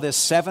now this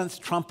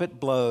seventh trumpet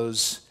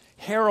blows,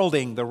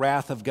 heralding the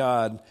wrath of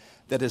God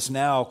that is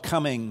now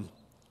coming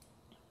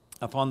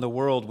upon the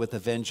world with a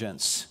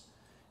vengeance.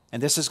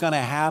 And this is going to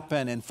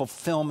happen in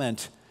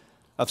fulfillment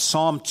of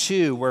Psalm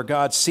 2, where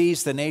God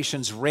sees the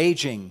nations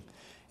raging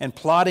and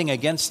plotting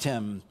against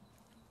him.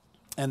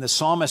 And the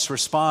psalmist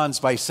responds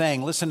by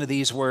saying, listen to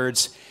these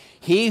words,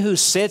 "He who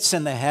sits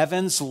in the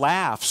heavens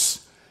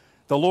laughs.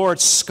 The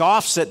Lord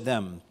scoffs at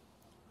them.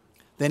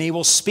 Then he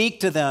will speak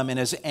to them in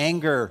his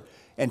anger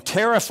and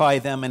terrify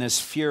them in his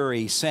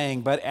fury,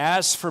 saying, 'But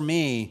as for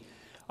me,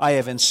 I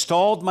have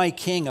installed my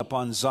king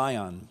upon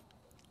Zion,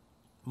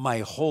 my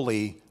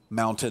holy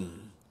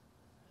mountain.'"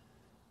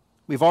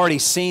 We've already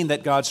seen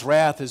that God's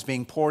wrath is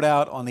being poured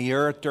out on the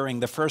earth during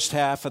the first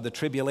half of the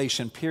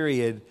tribulation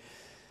period,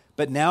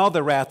 but now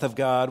the wrath of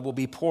God will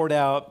be poured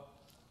out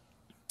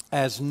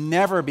as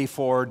never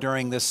before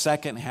during the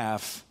second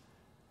half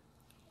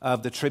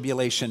of the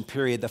tribulation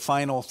period, the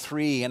final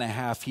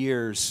 3.5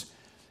 years,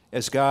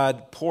 as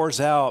God pours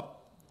out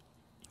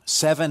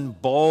 7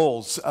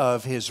 bowls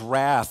of his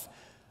wrath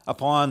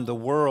upon the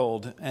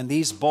world, and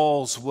these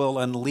bowls will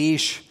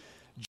unleash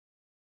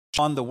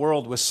on the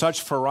world with such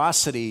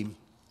ferocity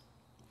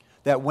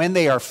that when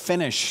they are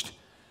finished,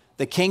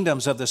 the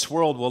kingdoms of this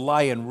world will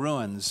lie in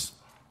ruins,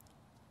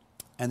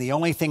 and the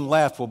only thing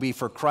left will be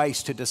for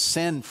Christ to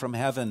descend from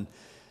heaven,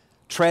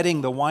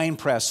 treading the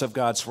winepress of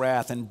God's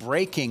wrath and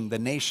breaking the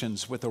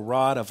nations with a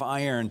rod of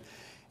iron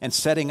and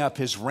setting up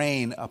his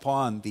reign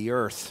upon the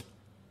earth.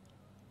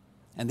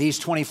 And these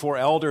 24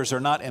 elders are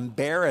not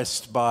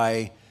embarrassed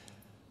by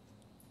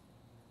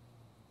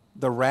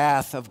the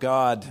wrath of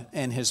God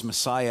and his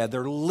Messiah.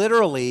 They're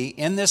literally,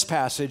 in this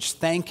passage,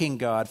 thanking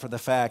God for the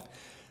fact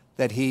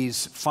that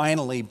he's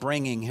finally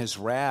bringing his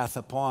wrath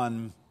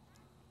upon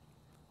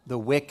the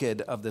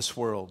wicked of this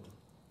world.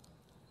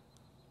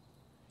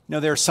 You know,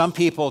 there are some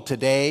people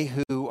today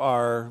who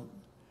are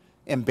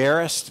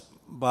embarrassed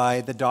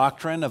by the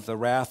doctrine of the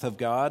wrath of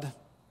God.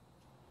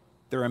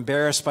 They're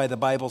embarrassed by the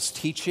Bible's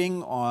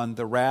teaching on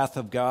the wrath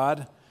of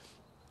God.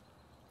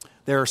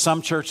 There are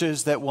some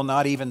churches that will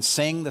not even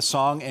sing the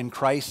song "In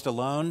Christ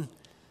Alone"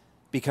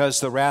 because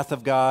the wrath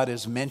of God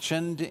is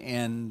mentioned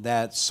in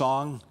that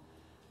song.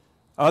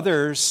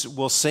 Others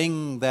will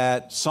sing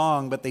that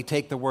song, but they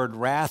take the word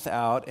wrath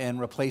out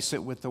and replace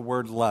it with the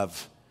word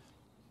love.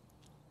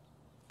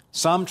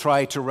 Some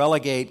try to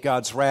relegate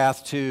God's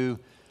wrath to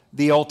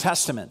the Old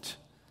Testament.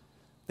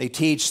 They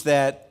teach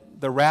that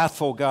the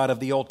wrathful God of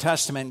the Old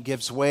Testament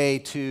gives way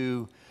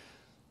to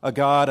a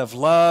God of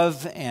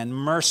love and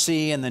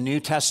mercy in the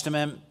New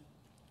Testament.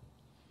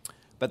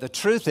 But the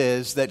truth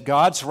is that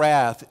God's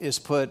wrath is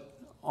put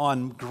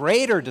on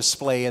greater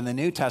display in the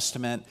New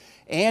Testament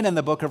and in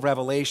the book of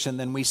Revelation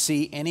than we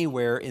see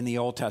anywhere in the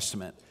Old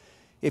Testament.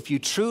 If you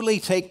truly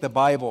take the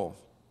Bible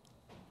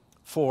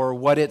for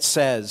what it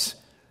says,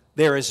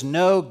 there is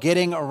no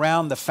getting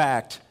around the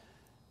fact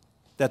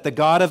that the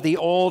God of the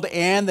Old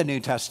and the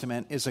New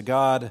Testament is a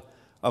God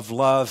of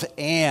love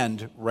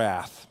and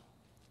wrath.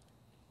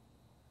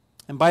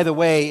 And by the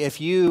way, if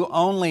you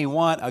only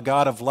want a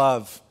God of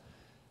love,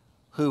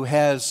 who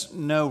has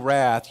no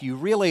wrath, you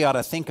really ought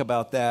to think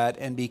about that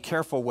and be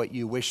careful what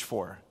you wish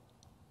for.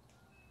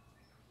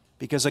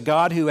 Because a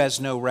God who has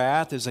no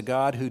wrath is a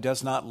God who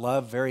does not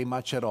love very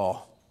much at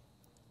all.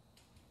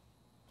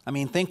 I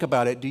mean, think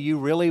about it. Do you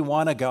really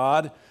want a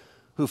God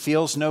who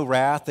feels no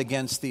wrath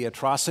against the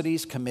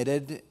atrocities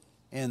committed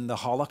in the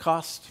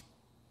Holocaust?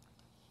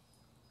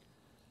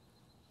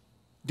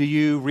 Do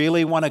you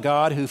really want a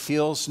God who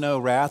feels no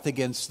wrath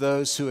against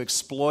those who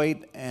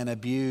exploit and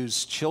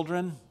abuse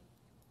children?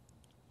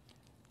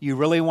 You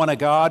really want a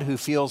God who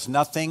feels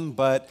nothing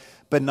but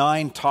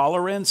benign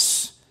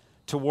tolerance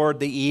toward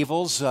the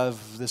evils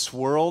of this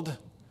world?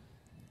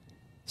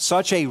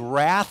 Such a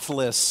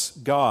wrathless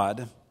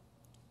God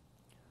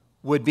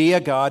would be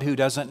a God who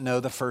doesn't know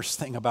the first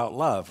thing about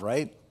love,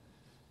 right?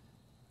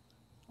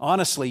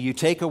 Honestly, you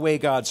take away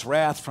God's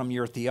wrath from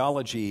your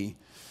theology,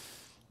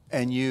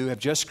 and you have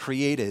just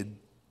created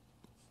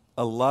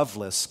a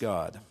loveless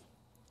God.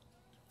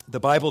 The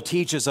Bible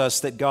teaches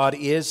us that God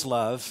is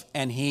love,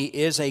 and He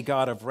is a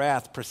God of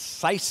wrath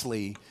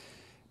precisely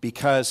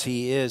because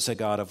He is a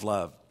God of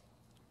love.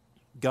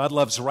 God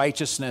loves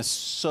righteousness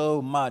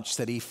so much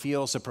that He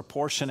feels a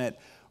proportionate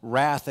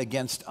wrath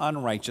against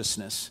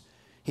unrighteousness.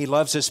 He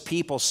loves His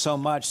people so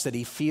much that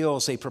He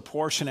feels a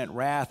proportionate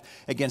wrath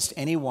against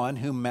anyone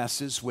who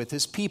messes with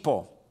His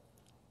people.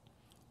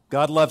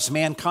 God loves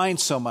mankind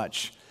so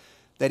much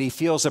that He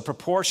feels a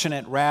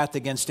proportionate wrath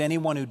against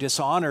anyone who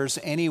dishonors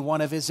any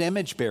one of His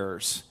image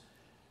bearers.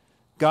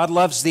 God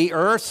loves the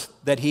earth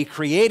that He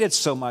created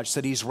so much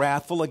that He's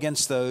wrathful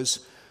against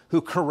those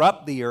who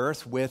corrupt the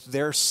earth with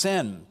their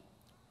sin.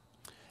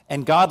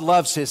 And God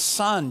loves His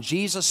Son,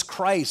 Jesus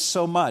Christ,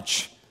 so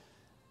much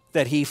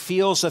that He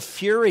feels a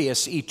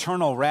furious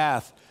eternal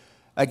wrath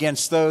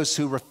against those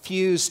who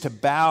refuse to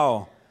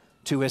bow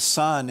to His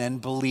Son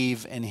and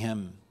believe in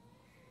Him.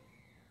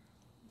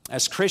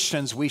 As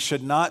Christians, we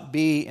should not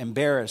be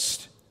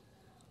embarrassed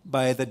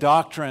by the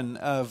doctrine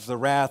of the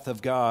wrath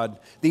of God.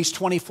 These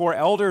 24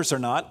 elders are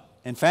not.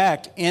 In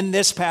fact, in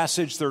this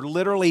passage, they're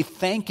literally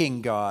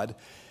thanking God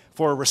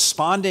for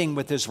responding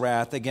with His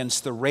wrath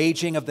against the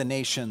raging of the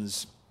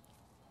nations.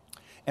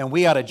 And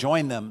we ought to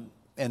join them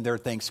in their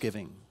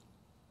thanksgiving.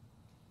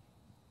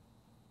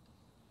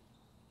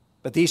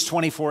 But these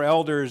 24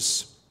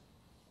 elders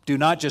do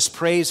not just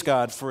praise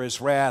God for His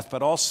wrath,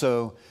 but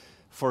also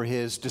for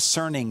His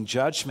discerning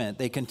judgment.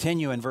 They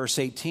continue in verse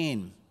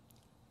 18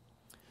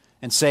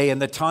 and say, "And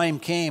the time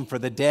came for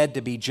the dead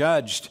to be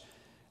judged,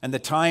 and the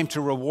time to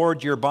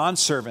reward your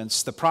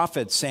bondservants, the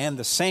prophets and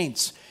the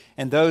saints,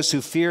 and those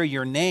who fear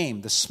your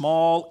name, the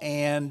small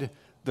and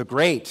the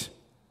great."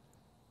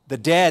 The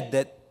dead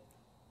that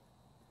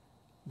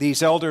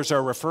these elders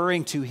are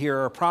referring to here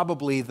are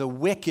probably the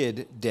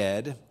wicked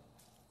dead,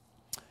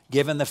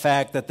 given the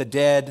fact that the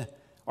dead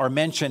are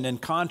mentioned in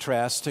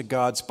contrast to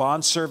God's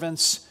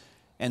bondservants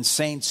and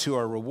saints who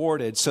are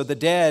rewarded. So the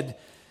dead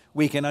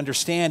we can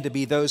understand to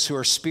be those who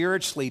are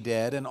spiritually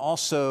dead and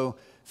also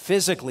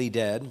physically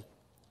dead.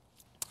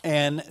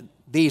 And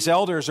these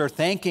elders are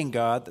thanking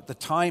God that the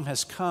time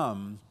has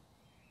come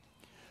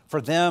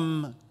for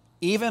them,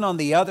 even on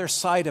the other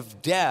side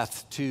of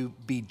death, to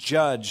be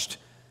judged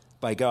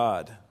by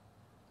God.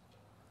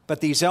 But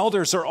these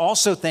elders are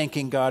also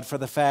thanking God for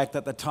the fact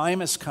that the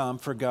time has come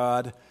for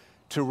God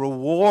to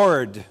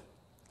reward,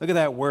 look at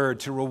that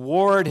word, to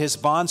reward His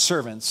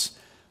bondservants,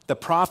 the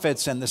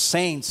prophets and the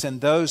saints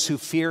and those who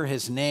fear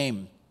His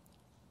name.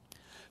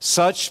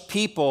 Such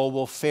people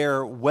will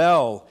fare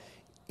well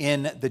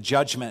in the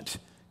judgment.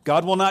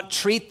 God will not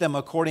treat them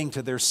according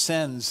to their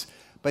sins,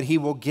 but He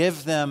will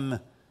give them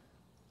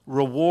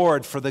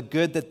reward for the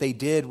good that they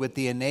did with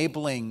the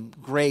enabling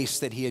grace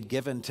that He had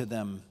given to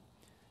them.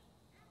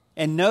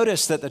 And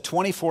notice that the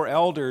 24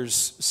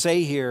 elders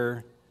say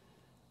here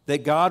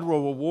that God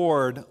will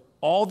reward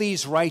all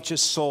these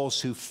righteous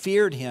souls who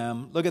feared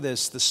Him. Look at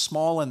this, the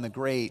small and the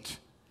great.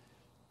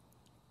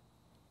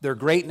 Their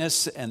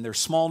greatness and their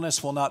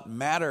smallness will not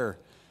matter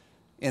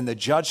in the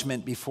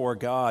judgment before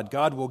God.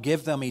 God will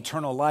give them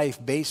eternal life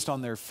based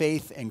on their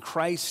faith in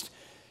Christ,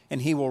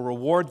 and He will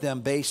reward them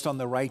based on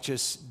the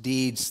righteous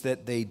deeds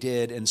that they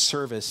did in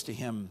service to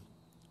Him.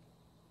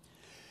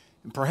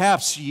 And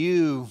perhaps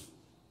you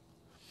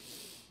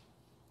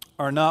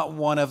are not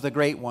one of the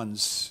great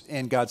ones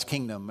in God's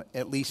kingdom,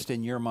 at least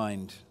in your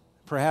mind.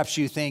 Perhaps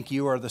you think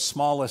you are the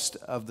smallest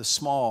of the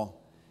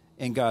small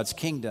in God's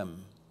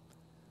kingdom.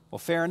 Well,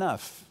 fair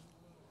enough.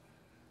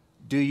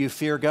 Do you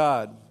fear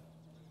God?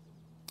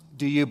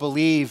 Do you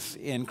believe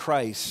in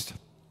Christ?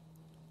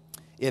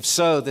 If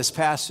so, this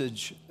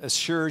passage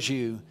assures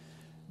you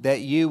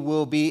that you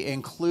will be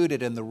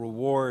included in the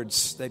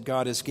rewards that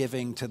God is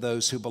giving to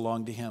those who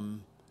belong to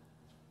Him.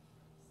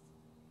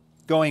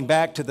 Going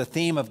back to the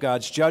theme of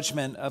God's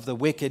judgment of the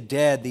wicked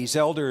dead, these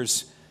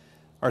elders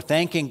are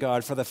thanking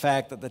God for the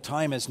fact that the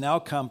time has now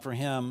come for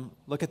Him,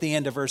 look at the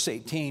end of verse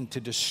 18, to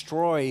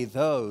destroy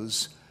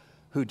those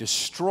who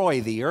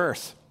destroy the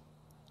earth.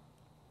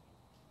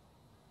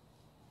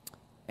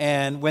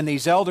 And when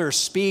these elders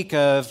speak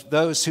of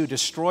those who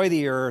destroy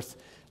the earth,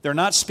 They're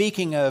not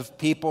speaking of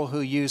people who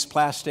use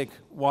plastic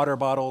water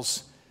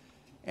bottles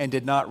and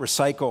did not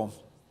recycle.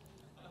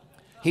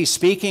 He's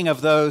speaking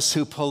of those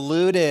who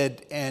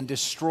polluted and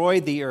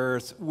destroyed the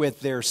earth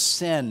with their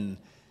sin.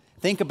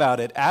 Think about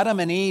it. Adam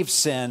and Eve's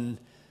sin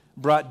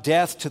brought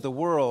death to the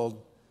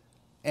world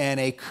and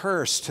a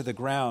curse to the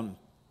ground.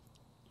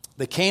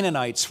 The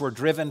Canaanites were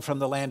driven from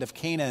the land of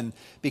Canaan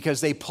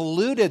because they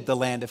polluted the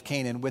land of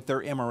Canaan with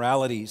their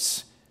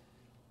immoralities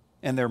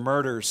and their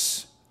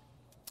murders.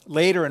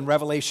 Later in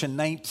Revelation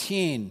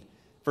 19,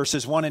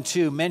 verses 1 and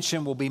 2,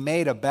 mention will be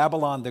made of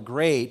Babylon the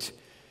Great.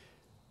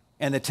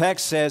 And the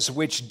text says,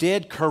 which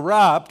did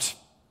corrupt,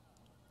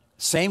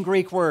 same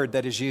Greek word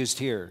that is used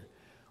here,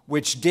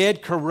 which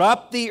did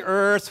corrupt the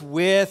earth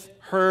with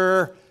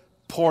her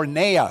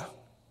porneia,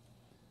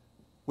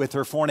 with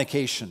her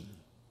fornication.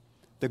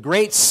 The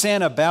great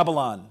sin of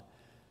Babylon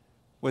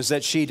was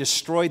that she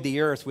destroyed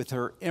the earth with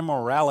her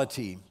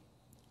immorality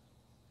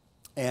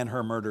and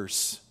her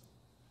murders.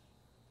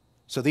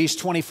 So these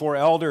 24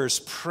 elders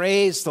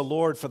praise the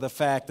Lord for the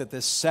fact that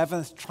this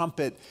seventh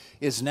trumpet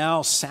is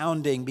now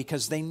sounding,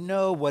 because they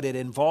know what it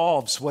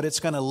involves, what it's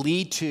going to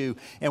lead to.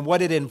 And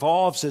what it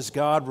involves is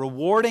God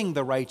rewarding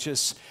the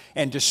righteous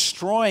and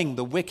destroying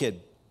the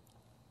wicked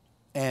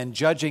and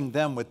judging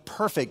them with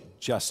perfect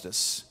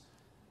justice.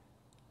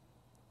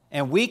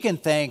 And we can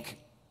thank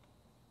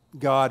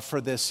God for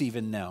this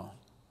even now.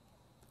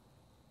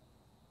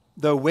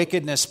 Though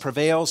wickedness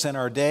prevails in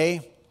our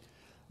day,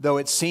 though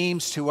it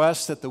seems to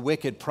us that the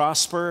wicked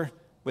prosper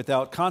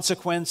without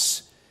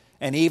consequence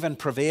and even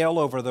prevail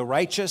over the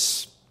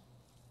righteous,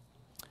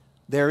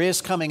 there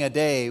is coming a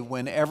day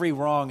when every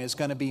wrong is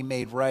going to be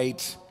made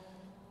right,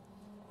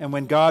 and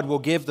when God will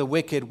give the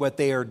wicked what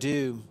they are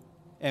due,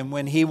 and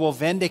when He will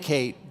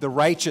vindicate the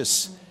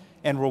righteous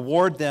and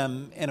reward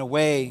them in a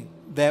way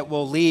that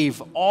will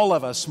leave all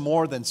of us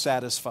more than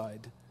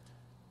satisfied.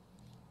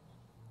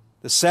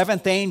 The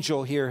seventh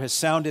angel here has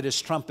sounded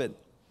his trumpet.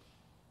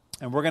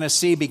 And we're going to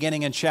see,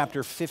 beginning in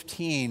chapter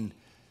 15,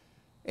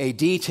 a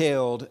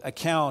detailed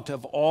account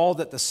of all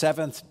that the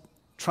seventh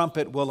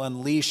trumpet will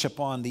unleash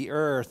upon the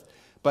earth.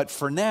 But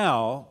for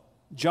now,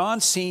 John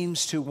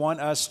seems to want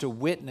us to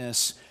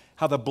witness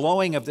how the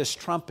blowing of this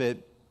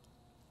trumpet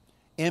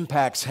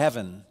impacts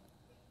heaven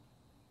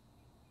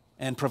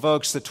and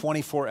provokes the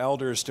 24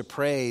 elders to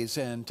praise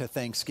and to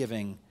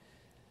thanksgiving.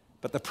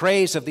 But the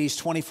praise of these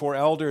 24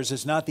 elders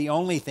is not the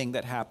only thing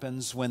that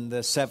happens when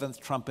the seventh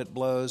trumpet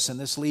blows. And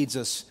this leads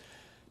us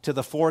to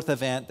the fourth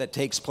event that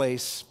takes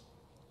place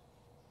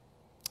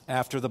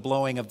after the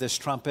blowing of this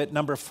trumpet.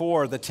 Number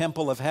 4, the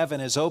temple of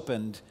heaven is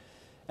opened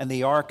and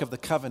the ark of the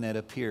covenant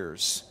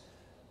appears.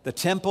 The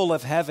temple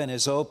of heaven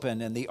is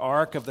opened and the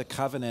ark of the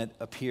covenant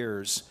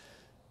appears.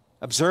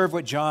 Observe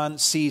what John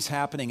sees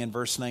happening in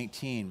verse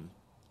 19.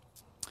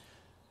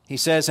 He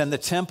says, and the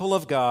temple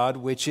of God,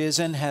 which is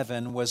in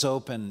heaven, was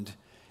opened,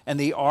 and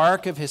the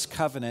ark of his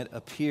covenant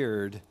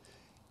appeared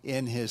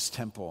in his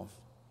temple.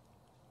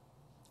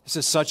 This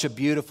is such a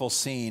beautiful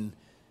scene.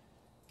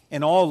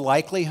 In all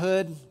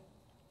likelihood,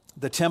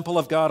 the temple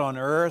of God on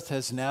earth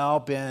has now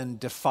been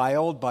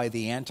defiled by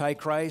the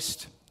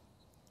Antichrist.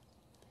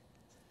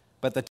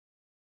 But the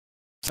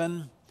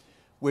heaven,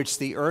 which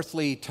the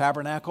earthly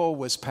tabernacle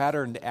was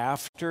patterned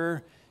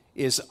after,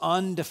 is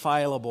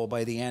undefilable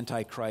by the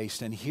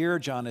Antichrist. And here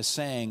John is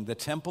saying the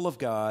temple of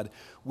God,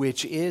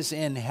 which is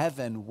in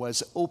heaven,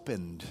 was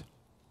opened.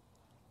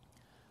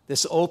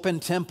 This open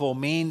temple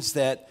means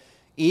that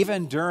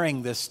even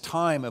during this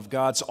time of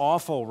God's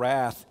awful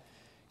wrath,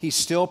 He's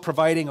still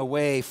providing a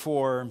way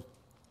for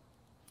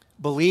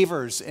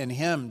believers in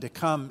Him to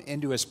come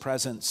into His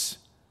presence.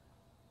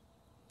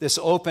 This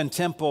open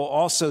temple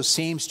also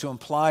seems to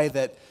imply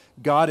that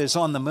God is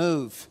on the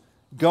move,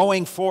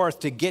 going forth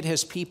to get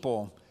His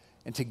people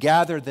and to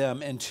gather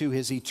them into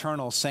His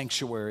eternal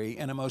sanctuary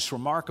in a most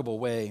remarkable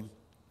way.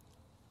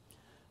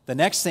 The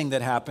next thing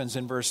that happens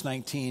in verse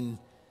 19,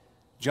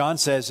 John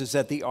says, is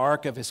that the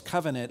ark of His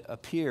covenant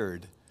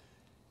appeared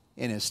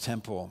in His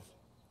temple.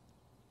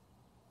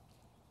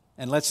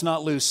 And let's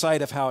not lose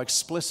sight of how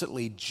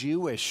explicitly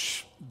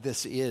Jewish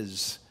this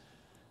is.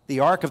 The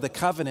ark of the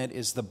covenant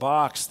is the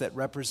box that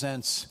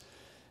represents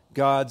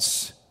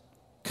God's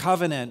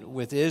covenant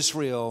with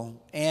Israel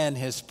and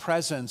His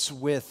presence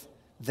with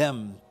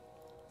them.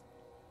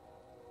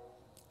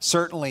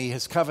 Certainly,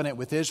 His covenant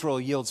with Israel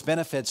yields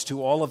benefits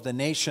to all of the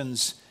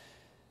nations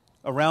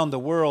around the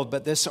world,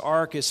 but this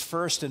ark is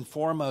first and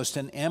foremost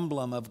an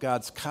emblem of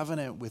God's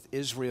covenant with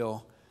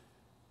Israel.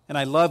 And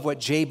I love what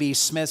J.B.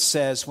 Smith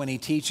says when he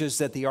teaches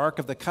that the ark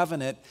of the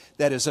covenant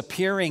that is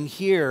appearing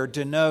here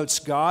denotes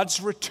God's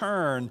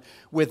return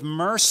with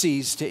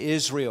mercies to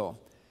Israel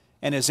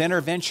and His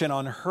intervention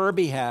on her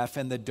behalf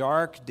in the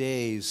dark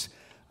days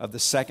of the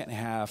second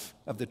half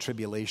of the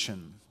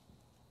tribulation.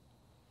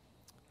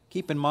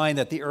 Keep in mind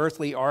that the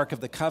earthly ark of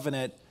the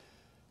covenant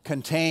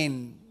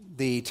contained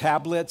the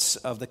tablets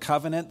of the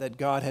covenant that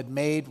God had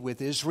made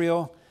with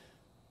Israel.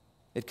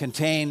 It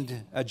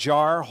contained a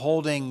jar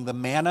holding the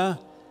manna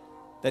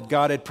that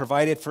God had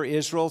provided for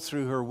Israel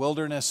through her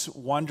wilderness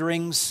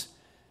wanderings.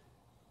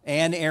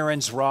 and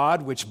Aaron's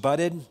rod, which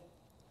budded.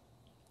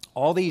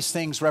 All these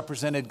things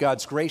represented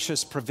God's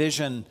gracious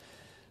provision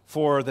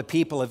for the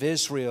people of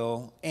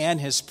Israel and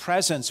his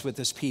presence with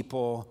his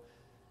people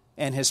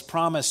and his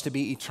promise to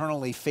be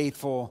eternally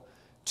faithful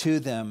to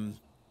them.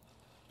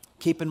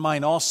 Keep in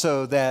mind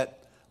also that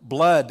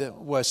blood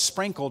was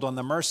sprinkled on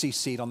the mercy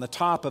seat on the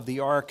top of the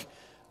Ark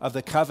of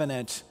the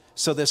Covenant.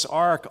 So this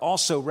Ark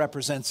also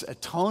represents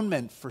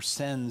atonement for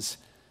sins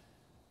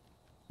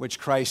which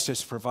Christ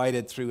has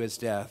provided through his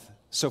death.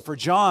 So for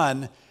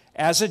John,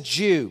 as a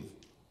Jew,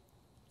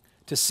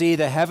 to see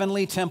the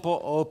heavenly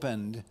temple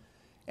opened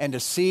and to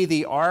see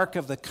the Ark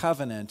of the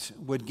Covenant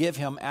would give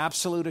him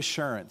absolute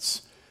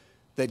assurance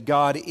that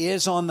God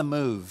is on the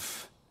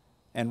move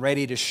and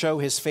ready to show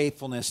his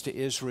faithfulness to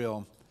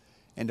Israel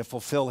and to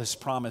fulfill his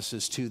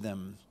promises to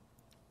them.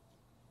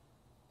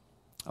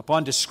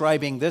 Upon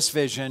describing this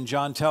vision,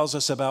 John tells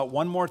us about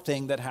one more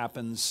thing that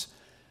happens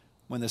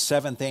when the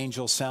seventh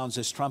angel sounds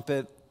his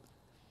trumpet.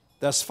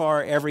 Thus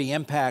far, every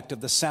impact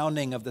of the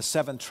sounding of the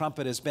seventh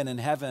trumpet has been in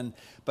heaven,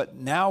 but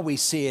now we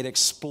see it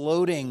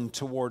exploding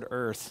toward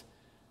earth.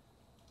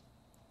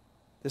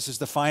 This is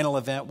the final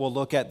event we'll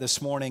look at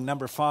this morning.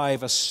 Number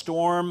 5, a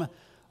storm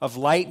of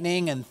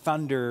lightning and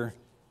thunder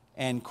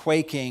and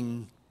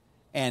quaking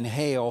and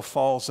hail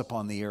falls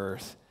upon the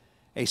earth.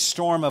 A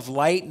storm of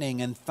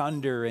lightning and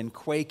thunder and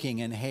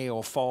quaking and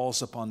hail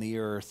falls upon the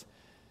earth.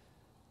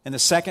 In the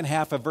second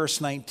half of verse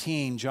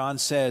 19, John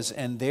says,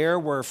 "And there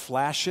were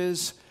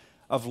flashes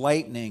of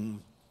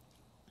lightning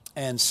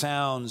and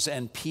sounds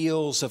and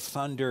peals of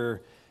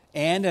thunder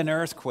and an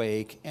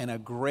earthquake and a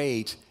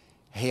great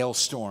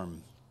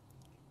hailstorm."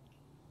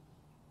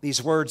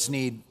 These words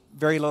need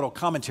very little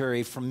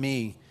commentary from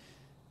me.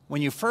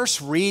 When you first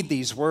read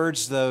these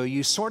words, though,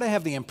 you sort of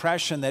have the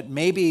impression that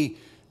maybe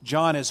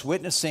John is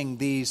witnessing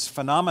these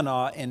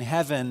phenomena in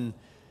heaven.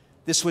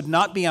 This would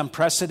not be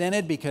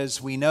unprecedented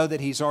because we know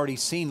that he's already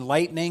seen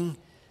lightning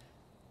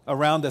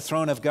around the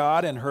throne of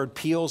God and heard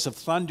peals of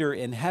thunder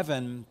in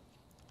heaven.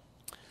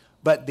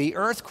 But the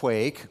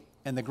earthquake,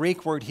 and the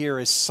Greek word here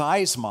is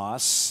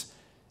seismos,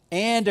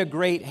 and a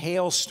great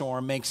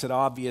hailstorm makes it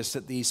obvious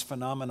that these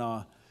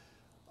phenomena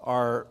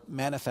are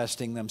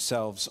manifesting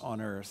themselves on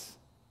earth.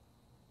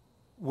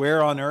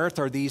 Where on earth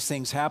are these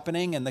things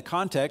happening? In the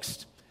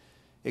context,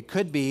 it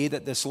could be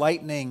that this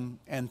lightning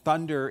and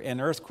thunder and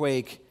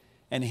earthquake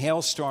and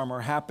hailstorm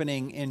are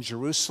happening in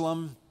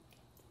Jerusalem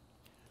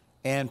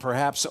and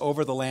perhaps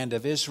over the land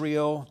of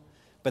Israel,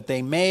 but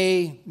they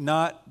may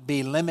not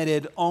be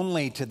limited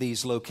only to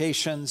these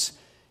locations.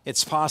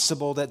 It's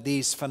possible that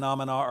these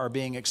phenomena are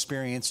being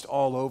experienced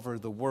all over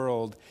the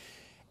world.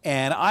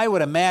 And I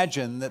would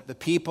imagine that the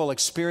people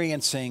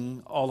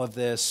experiencing all of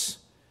this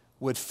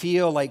would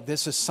feel like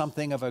this is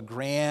something of a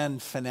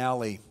grand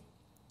finale,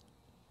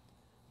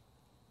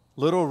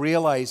 little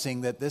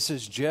realizing that this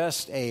is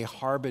just a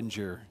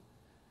harbinger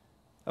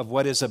of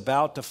what is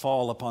about to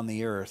fall upon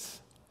the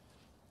earth,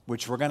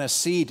 which we're going to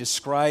see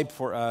described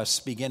for us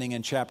beginning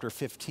in chapter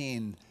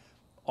 15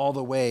 all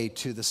the way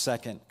to the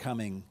second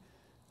coming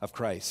of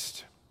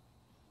Christ.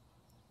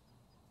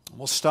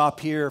 We'll stop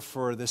here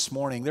for this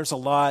morning. There's a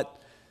lot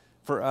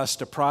for us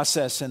to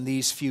process in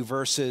these few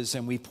verses,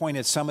 and we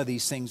pointed some of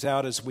these things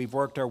out as we've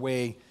worked our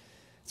way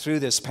through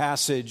this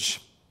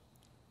passage.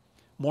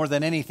 More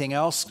than anything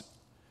else,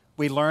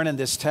 we learn in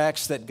this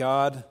text that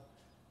God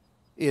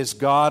is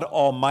God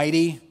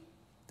Almighty,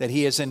 that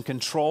he is in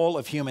control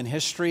of human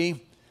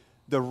history.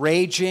 The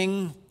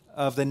raging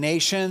of the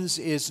nations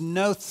is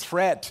no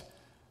threat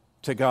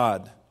to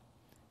God.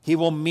 He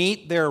will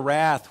meet their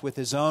wrath with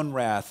his own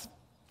wrath,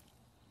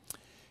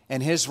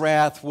 and his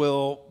wrath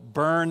will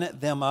burn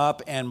them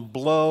up and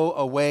blow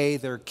away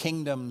their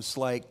kingdoms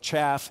like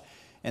chaff,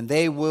 and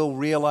they will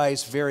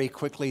realize very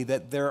quickly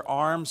that their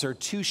arms are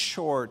too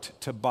short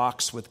to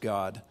box with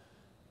God.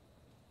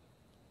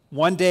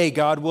 One day,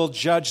 God will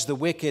judge the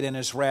wicked in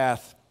his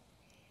wrath,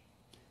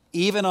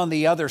 even on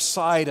the other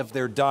side of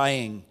their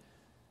dying,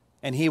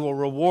 and he will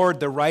reward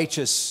the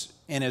righteous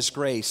in his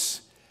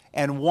grace.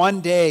 And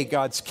one day,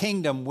 God's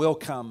kingdom will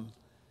come,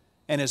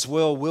 and his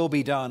will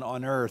be done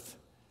on earth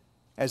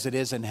as it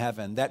is in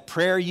heaven. That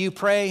prayer you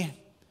pray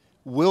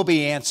will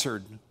be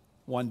answered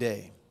one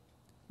day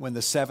when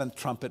the seventh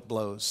trumpet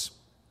blows.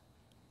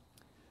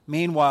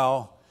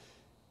 Meanwhile,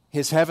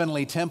 his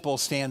heavenly temple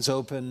stands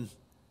open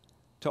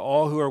to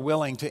all who are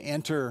willing to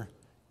enter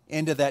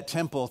into that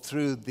temple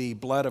through the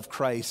blood of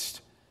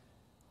Christ.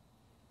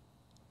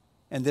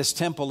 And this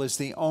temple is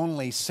the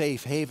only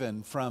safe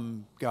haven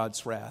from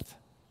God's wrath.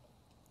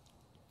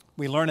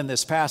 We learn in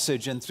this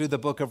passage and through the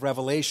book of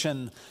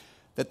Revelation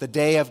that the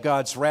day of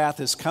God's wrath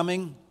is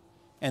coming,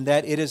 and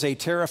that it is a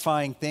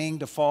terrifying thing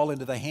to fall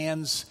into the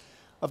hands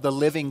of the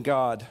living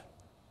God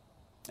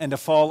and to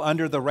fall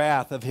under the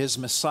wrath of his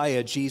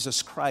Messiah,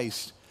 Jesus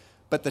Christ.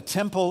 But the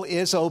temple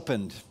is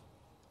opened,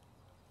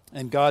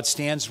 and God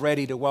stands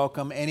ready to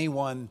welcome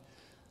anyone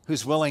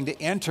who's willing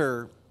to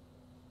enter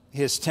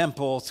his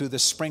temple through the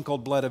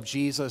sprinkled blood of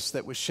Jesus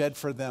that was shed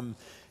for them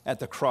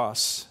at the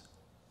cross.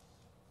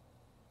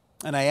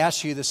 And I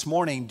ask you this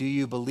morning, do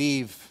you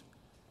believe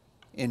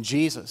in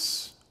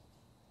Jesus?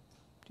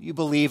 Do you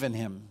believe in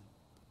him?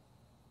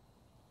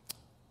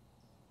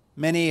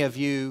 Many of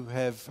you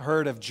have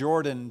heard of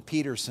Jordan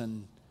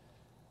Peterson.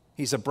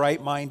 He's a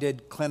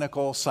bright-minded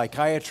clinical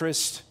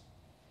psychiatrist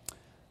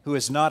who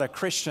is not a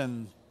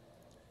Christian,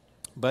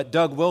 but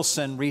Doug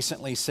Wilson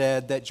recently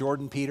said that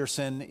Jordan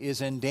Peterson is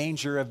in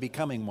danger of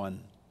becoming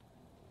one.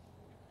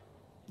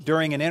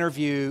 During an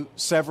interview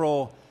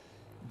several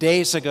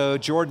days ago,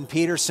 Jordan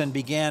Peterson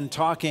began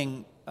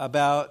talking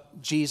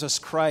about Jesus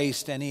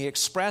Christ, and he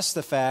expressed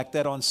the fact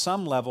that on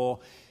some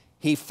level,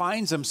 he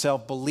finds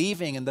himself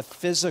believing in the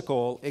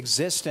physical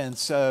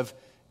existence of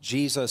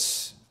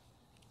Jesus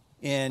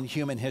in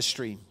human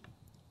history.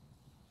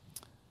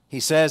 He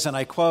says, and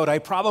I quote, "I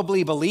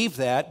probably believe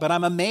that, but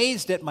I'm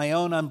amazed at my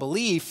own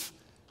unbelief,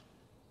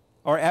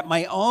 or at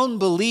my own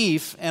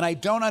belief, and I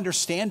don't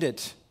understand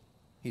it,"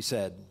 he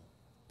said.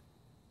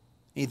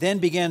 He then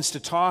begins to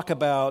talk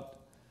about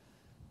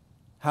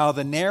how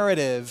the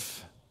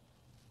narrative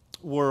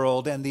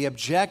world and the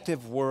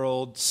objective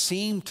world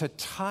seem to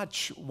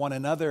touch one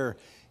another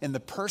in the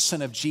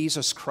person of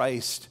Jesus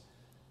Christ.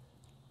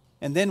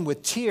 And then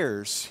with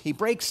tears, he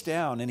breaks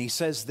down and he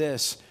says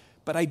this,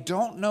 "But I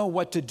don't know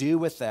what to do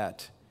with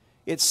that.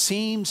 It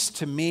seems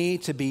to me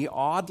to be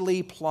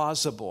oddly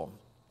plausible,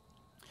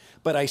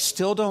 but I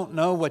still don't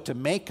know what to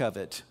make of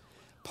it,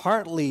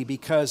 partly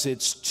because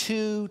it's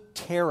too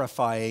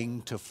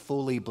terrifying to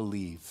fully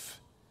believe.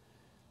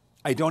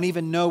 I don't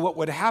even know what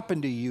would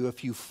happen to you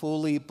if you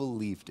fully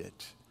believed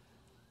it,"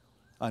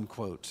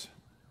 unquote.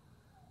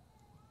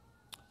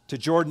 To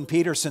Jordan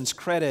Peterson's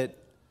credit,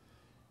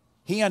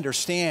 he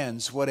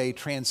understands what a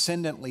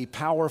transcendently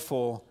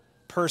powerful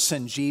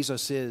person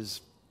Jesus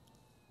is.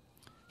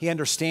 He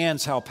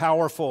understands how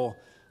powerful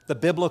the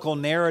biblical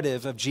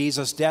narrative of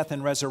Jesus' death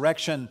and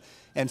resurrection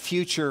and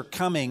future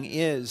coming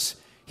is.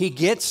 He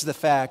gets the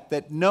fact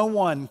that no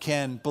one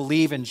can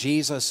believe in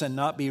Jesus and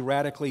not be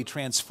radically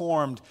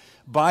transformed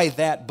by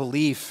that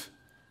belief.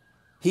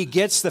 He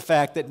gets the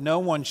fact that no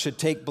one should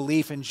take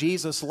belief in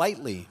Jesus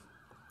lightly.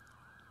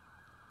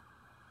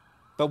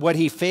 But what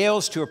he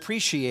fails to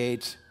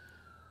appreciate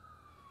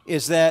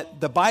is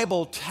that the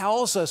Bible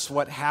tells us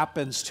what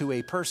happens to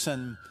a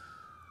person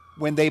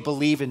when they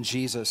believe in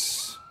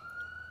Jesus.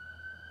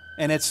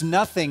 And it's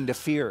nothing to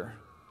fear.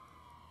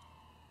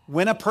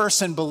 When a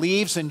person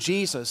believes in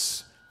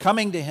Jesus,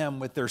 coming to him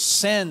with their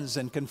sins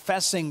and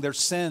confessing their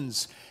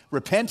sins,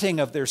 repenting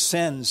of their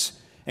sins,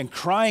 and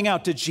crying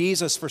out to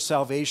Jesus for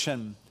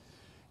salvation,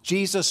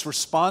 Jesus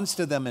responds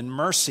to them in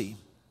mercy.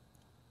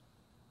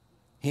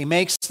 He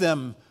makes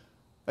them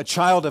a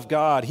child of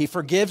God. He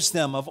forgives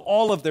them of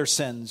all of their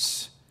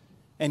sins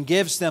and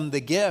gives them the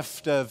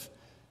gift of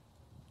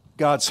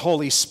God's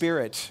Holy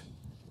Spirit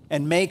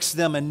and makes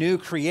them a new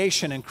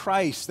creation in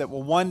Christ that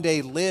will one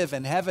day live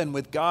in heaven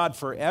with God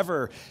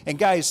forever. And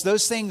guys,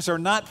 those things are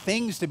not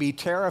things to be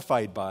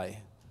terrified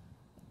by.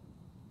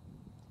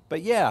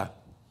 But yeah,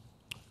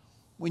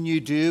 when you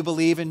do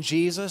believe in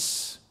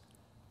Jesus,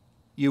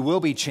 you will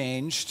be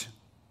changed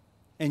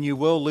and you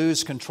will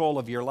lose control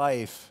of your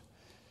life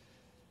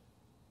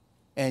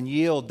and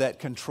yield that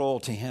control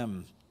to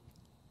him.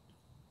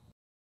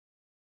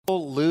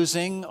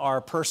 Losing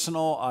our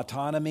personal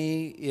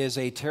autonomy is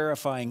a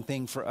terrifying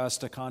thing for us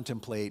to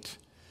contemplate.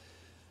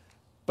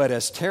 But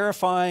as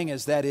terrifying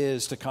as that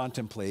is to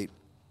contemplate,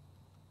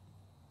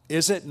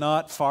 is it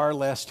not far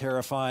less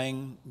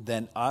terrifying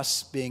than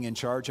us being in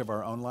charge of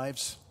our own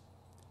lives?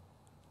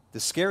 The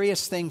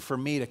scariest thing for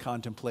me to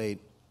contemplate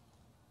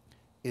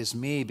is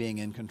me being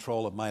in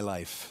control of my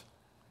life.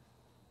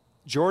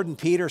 Jordan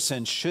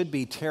Peterson should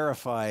be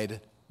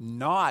terrified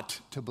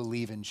not to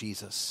believe in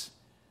Jesus.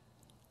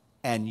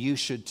 And you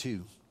should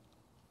too.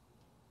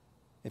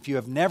 If you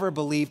have never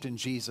believed in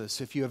Jesus,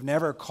 if you have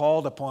never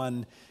called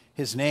upon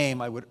his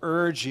name, I would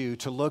urge you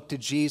to look to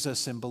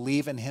Jesus and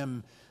believe in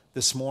him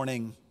this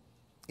morning,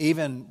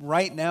 even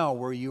right now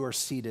where you are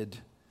seated.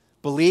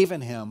 Believe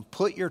in him.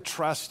 Put your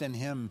trust in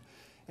him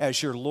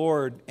as your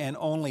Lord and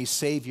only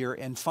Savior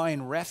and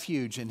find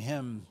refuge in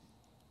him.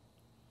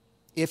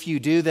 If you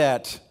do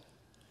that,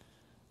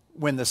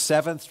 when the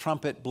seventh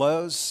trumpet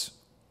blows,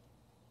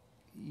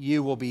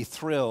 you will be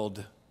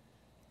thrilled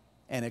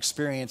and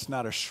experience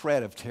not a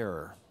shred of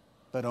terror,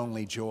 but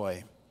only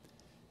joy.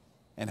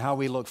 And how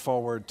we look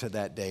forward to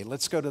that day.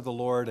 Let's go to the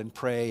Lord and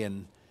pray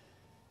and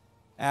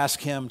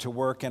ask him to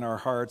work in our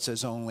hearts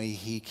as only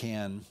he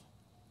can.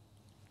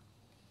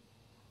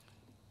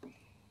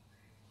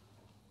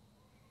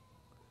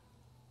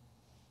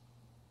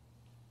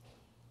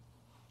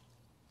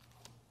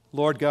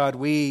 Lord God,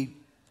 we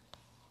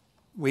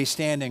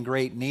stand in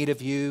great need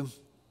of you.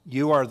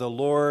 You are the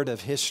Lord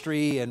of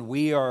history, and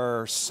we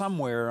are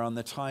somewhere on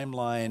the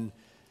timeline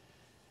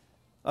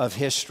of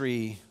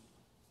history.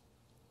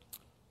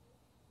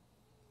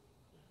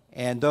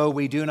 And though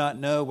we do not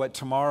know what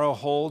tomorrow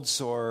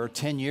holds or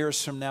 10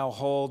 years from now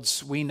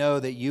holds, we know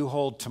that you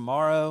hold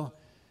tomorrow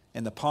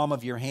in the palm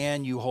of your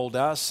hand. You hold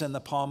us in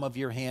the palm of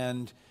your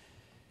hand.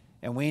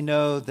 And we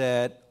know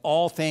that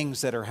all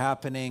things that are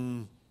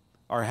happening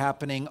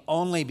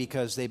only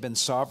because they've been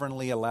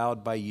sovereignly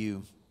allowed by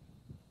you,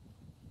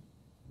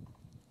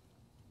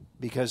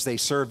 because they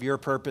serve your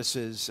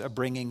purposes of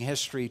bringing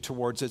history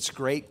towards its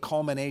great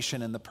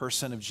culmination in the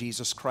person of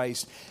Jesus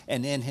Christ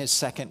and in his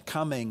second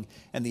coming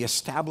and the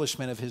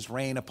establishment of his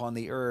reign upon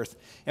the earth.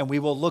 And we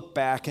will look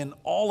back, and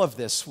all of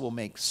this will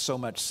make so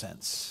much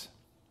sense.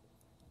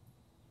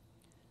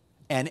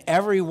 And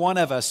every one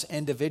of us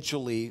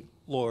individually,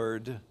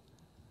 Lord,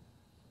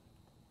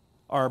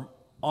 are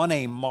on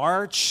a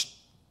march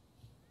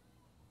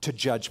to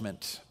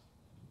judgment.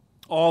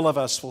 All of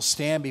us will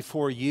stand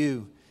before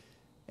you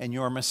and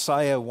your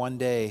Messiah one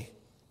day,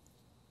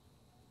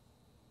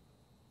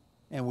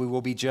 and we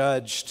will be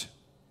judged.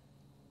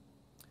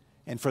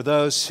 And for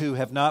those who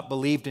have not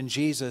believed in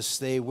Jesus,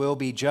 they will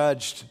be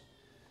judged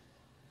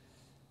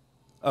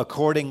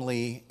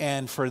accordingly.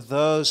 And for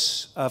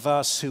those of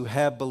us who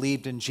have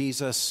believed in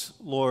Jesus,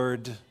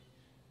 Lord,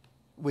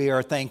 we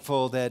are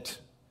thankful that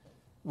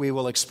we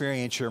will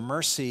experience your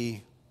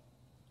mercy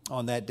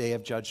on that day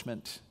of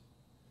judgment.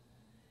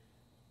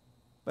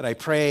 But I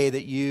pray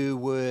that you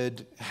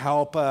would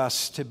help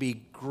us to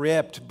be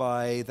gripped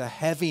by the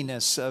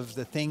heaviness of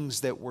the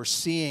things that we're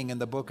seeing in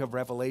the book of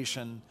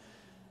Revelation,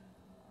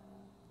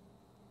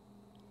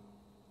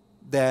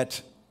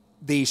 that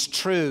these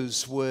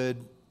truths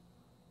would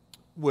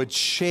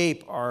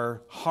shape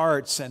our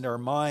hearts and our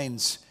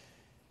minds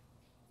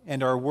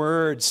and our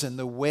words and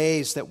the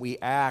ways that we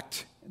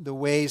act, the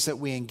ways that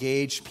we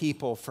engage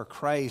people for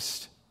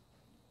Christ.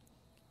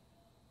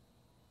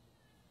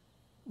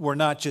 We're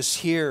not just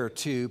here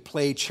to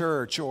play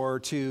church or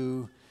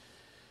to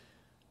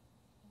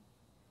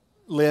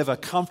live a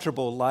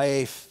comfortable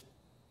life,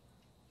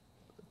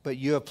 but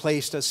you have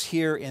placed us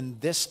here in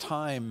this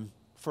time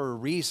for a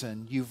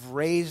reason. You've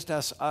raised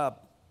us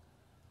up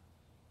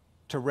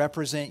to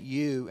represent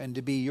you and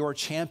to be your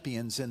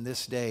champions in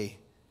this day,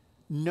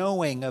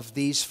 knowing of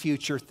these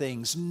future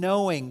things,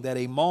 knowing that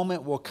a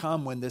moment will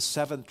come when this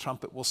seventh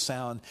trumpet will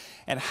sound.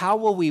 And how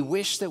will we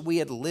wish that we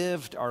had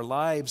lived our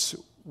lives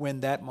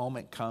when that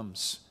moment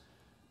comes?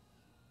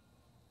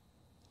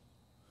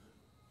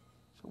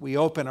 So we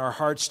open our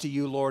hearts to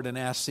you, Lord, and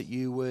ask that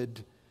you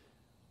would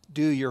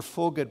do your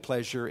full good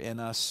pleasure in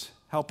us.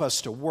 Help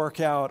us to work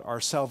out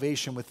our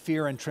salvation with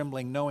fear and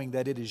trembling, knowing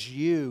that it is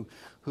you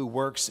who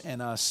works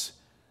in us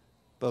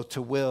both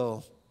to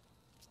will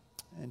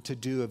and to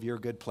do of your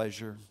good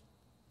pleasure.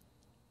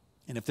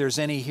 And if there's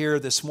any here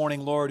this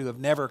morning, Lord, who have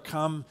never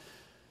come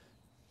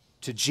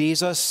to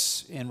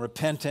Jesus in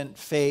repentant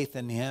faith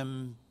in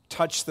him,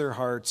 touch their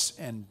hearts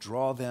and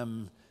draw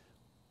them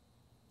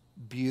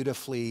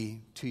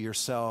beautifully to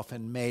yourself.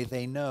 And may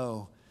they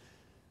know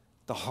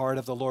the heart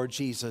of the Lord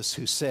Jesus,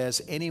 who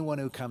says, anyone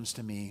who comes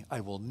to me,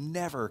 I will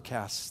never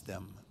cast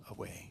them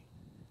away.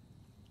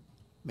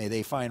 May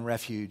they find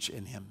refuge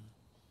in him.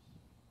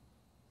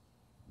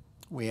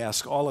 We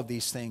ask all of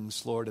these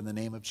things, Lord, in the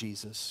name of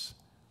Jesus.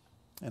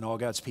 And all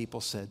God's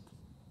people said,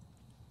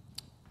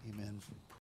 amen.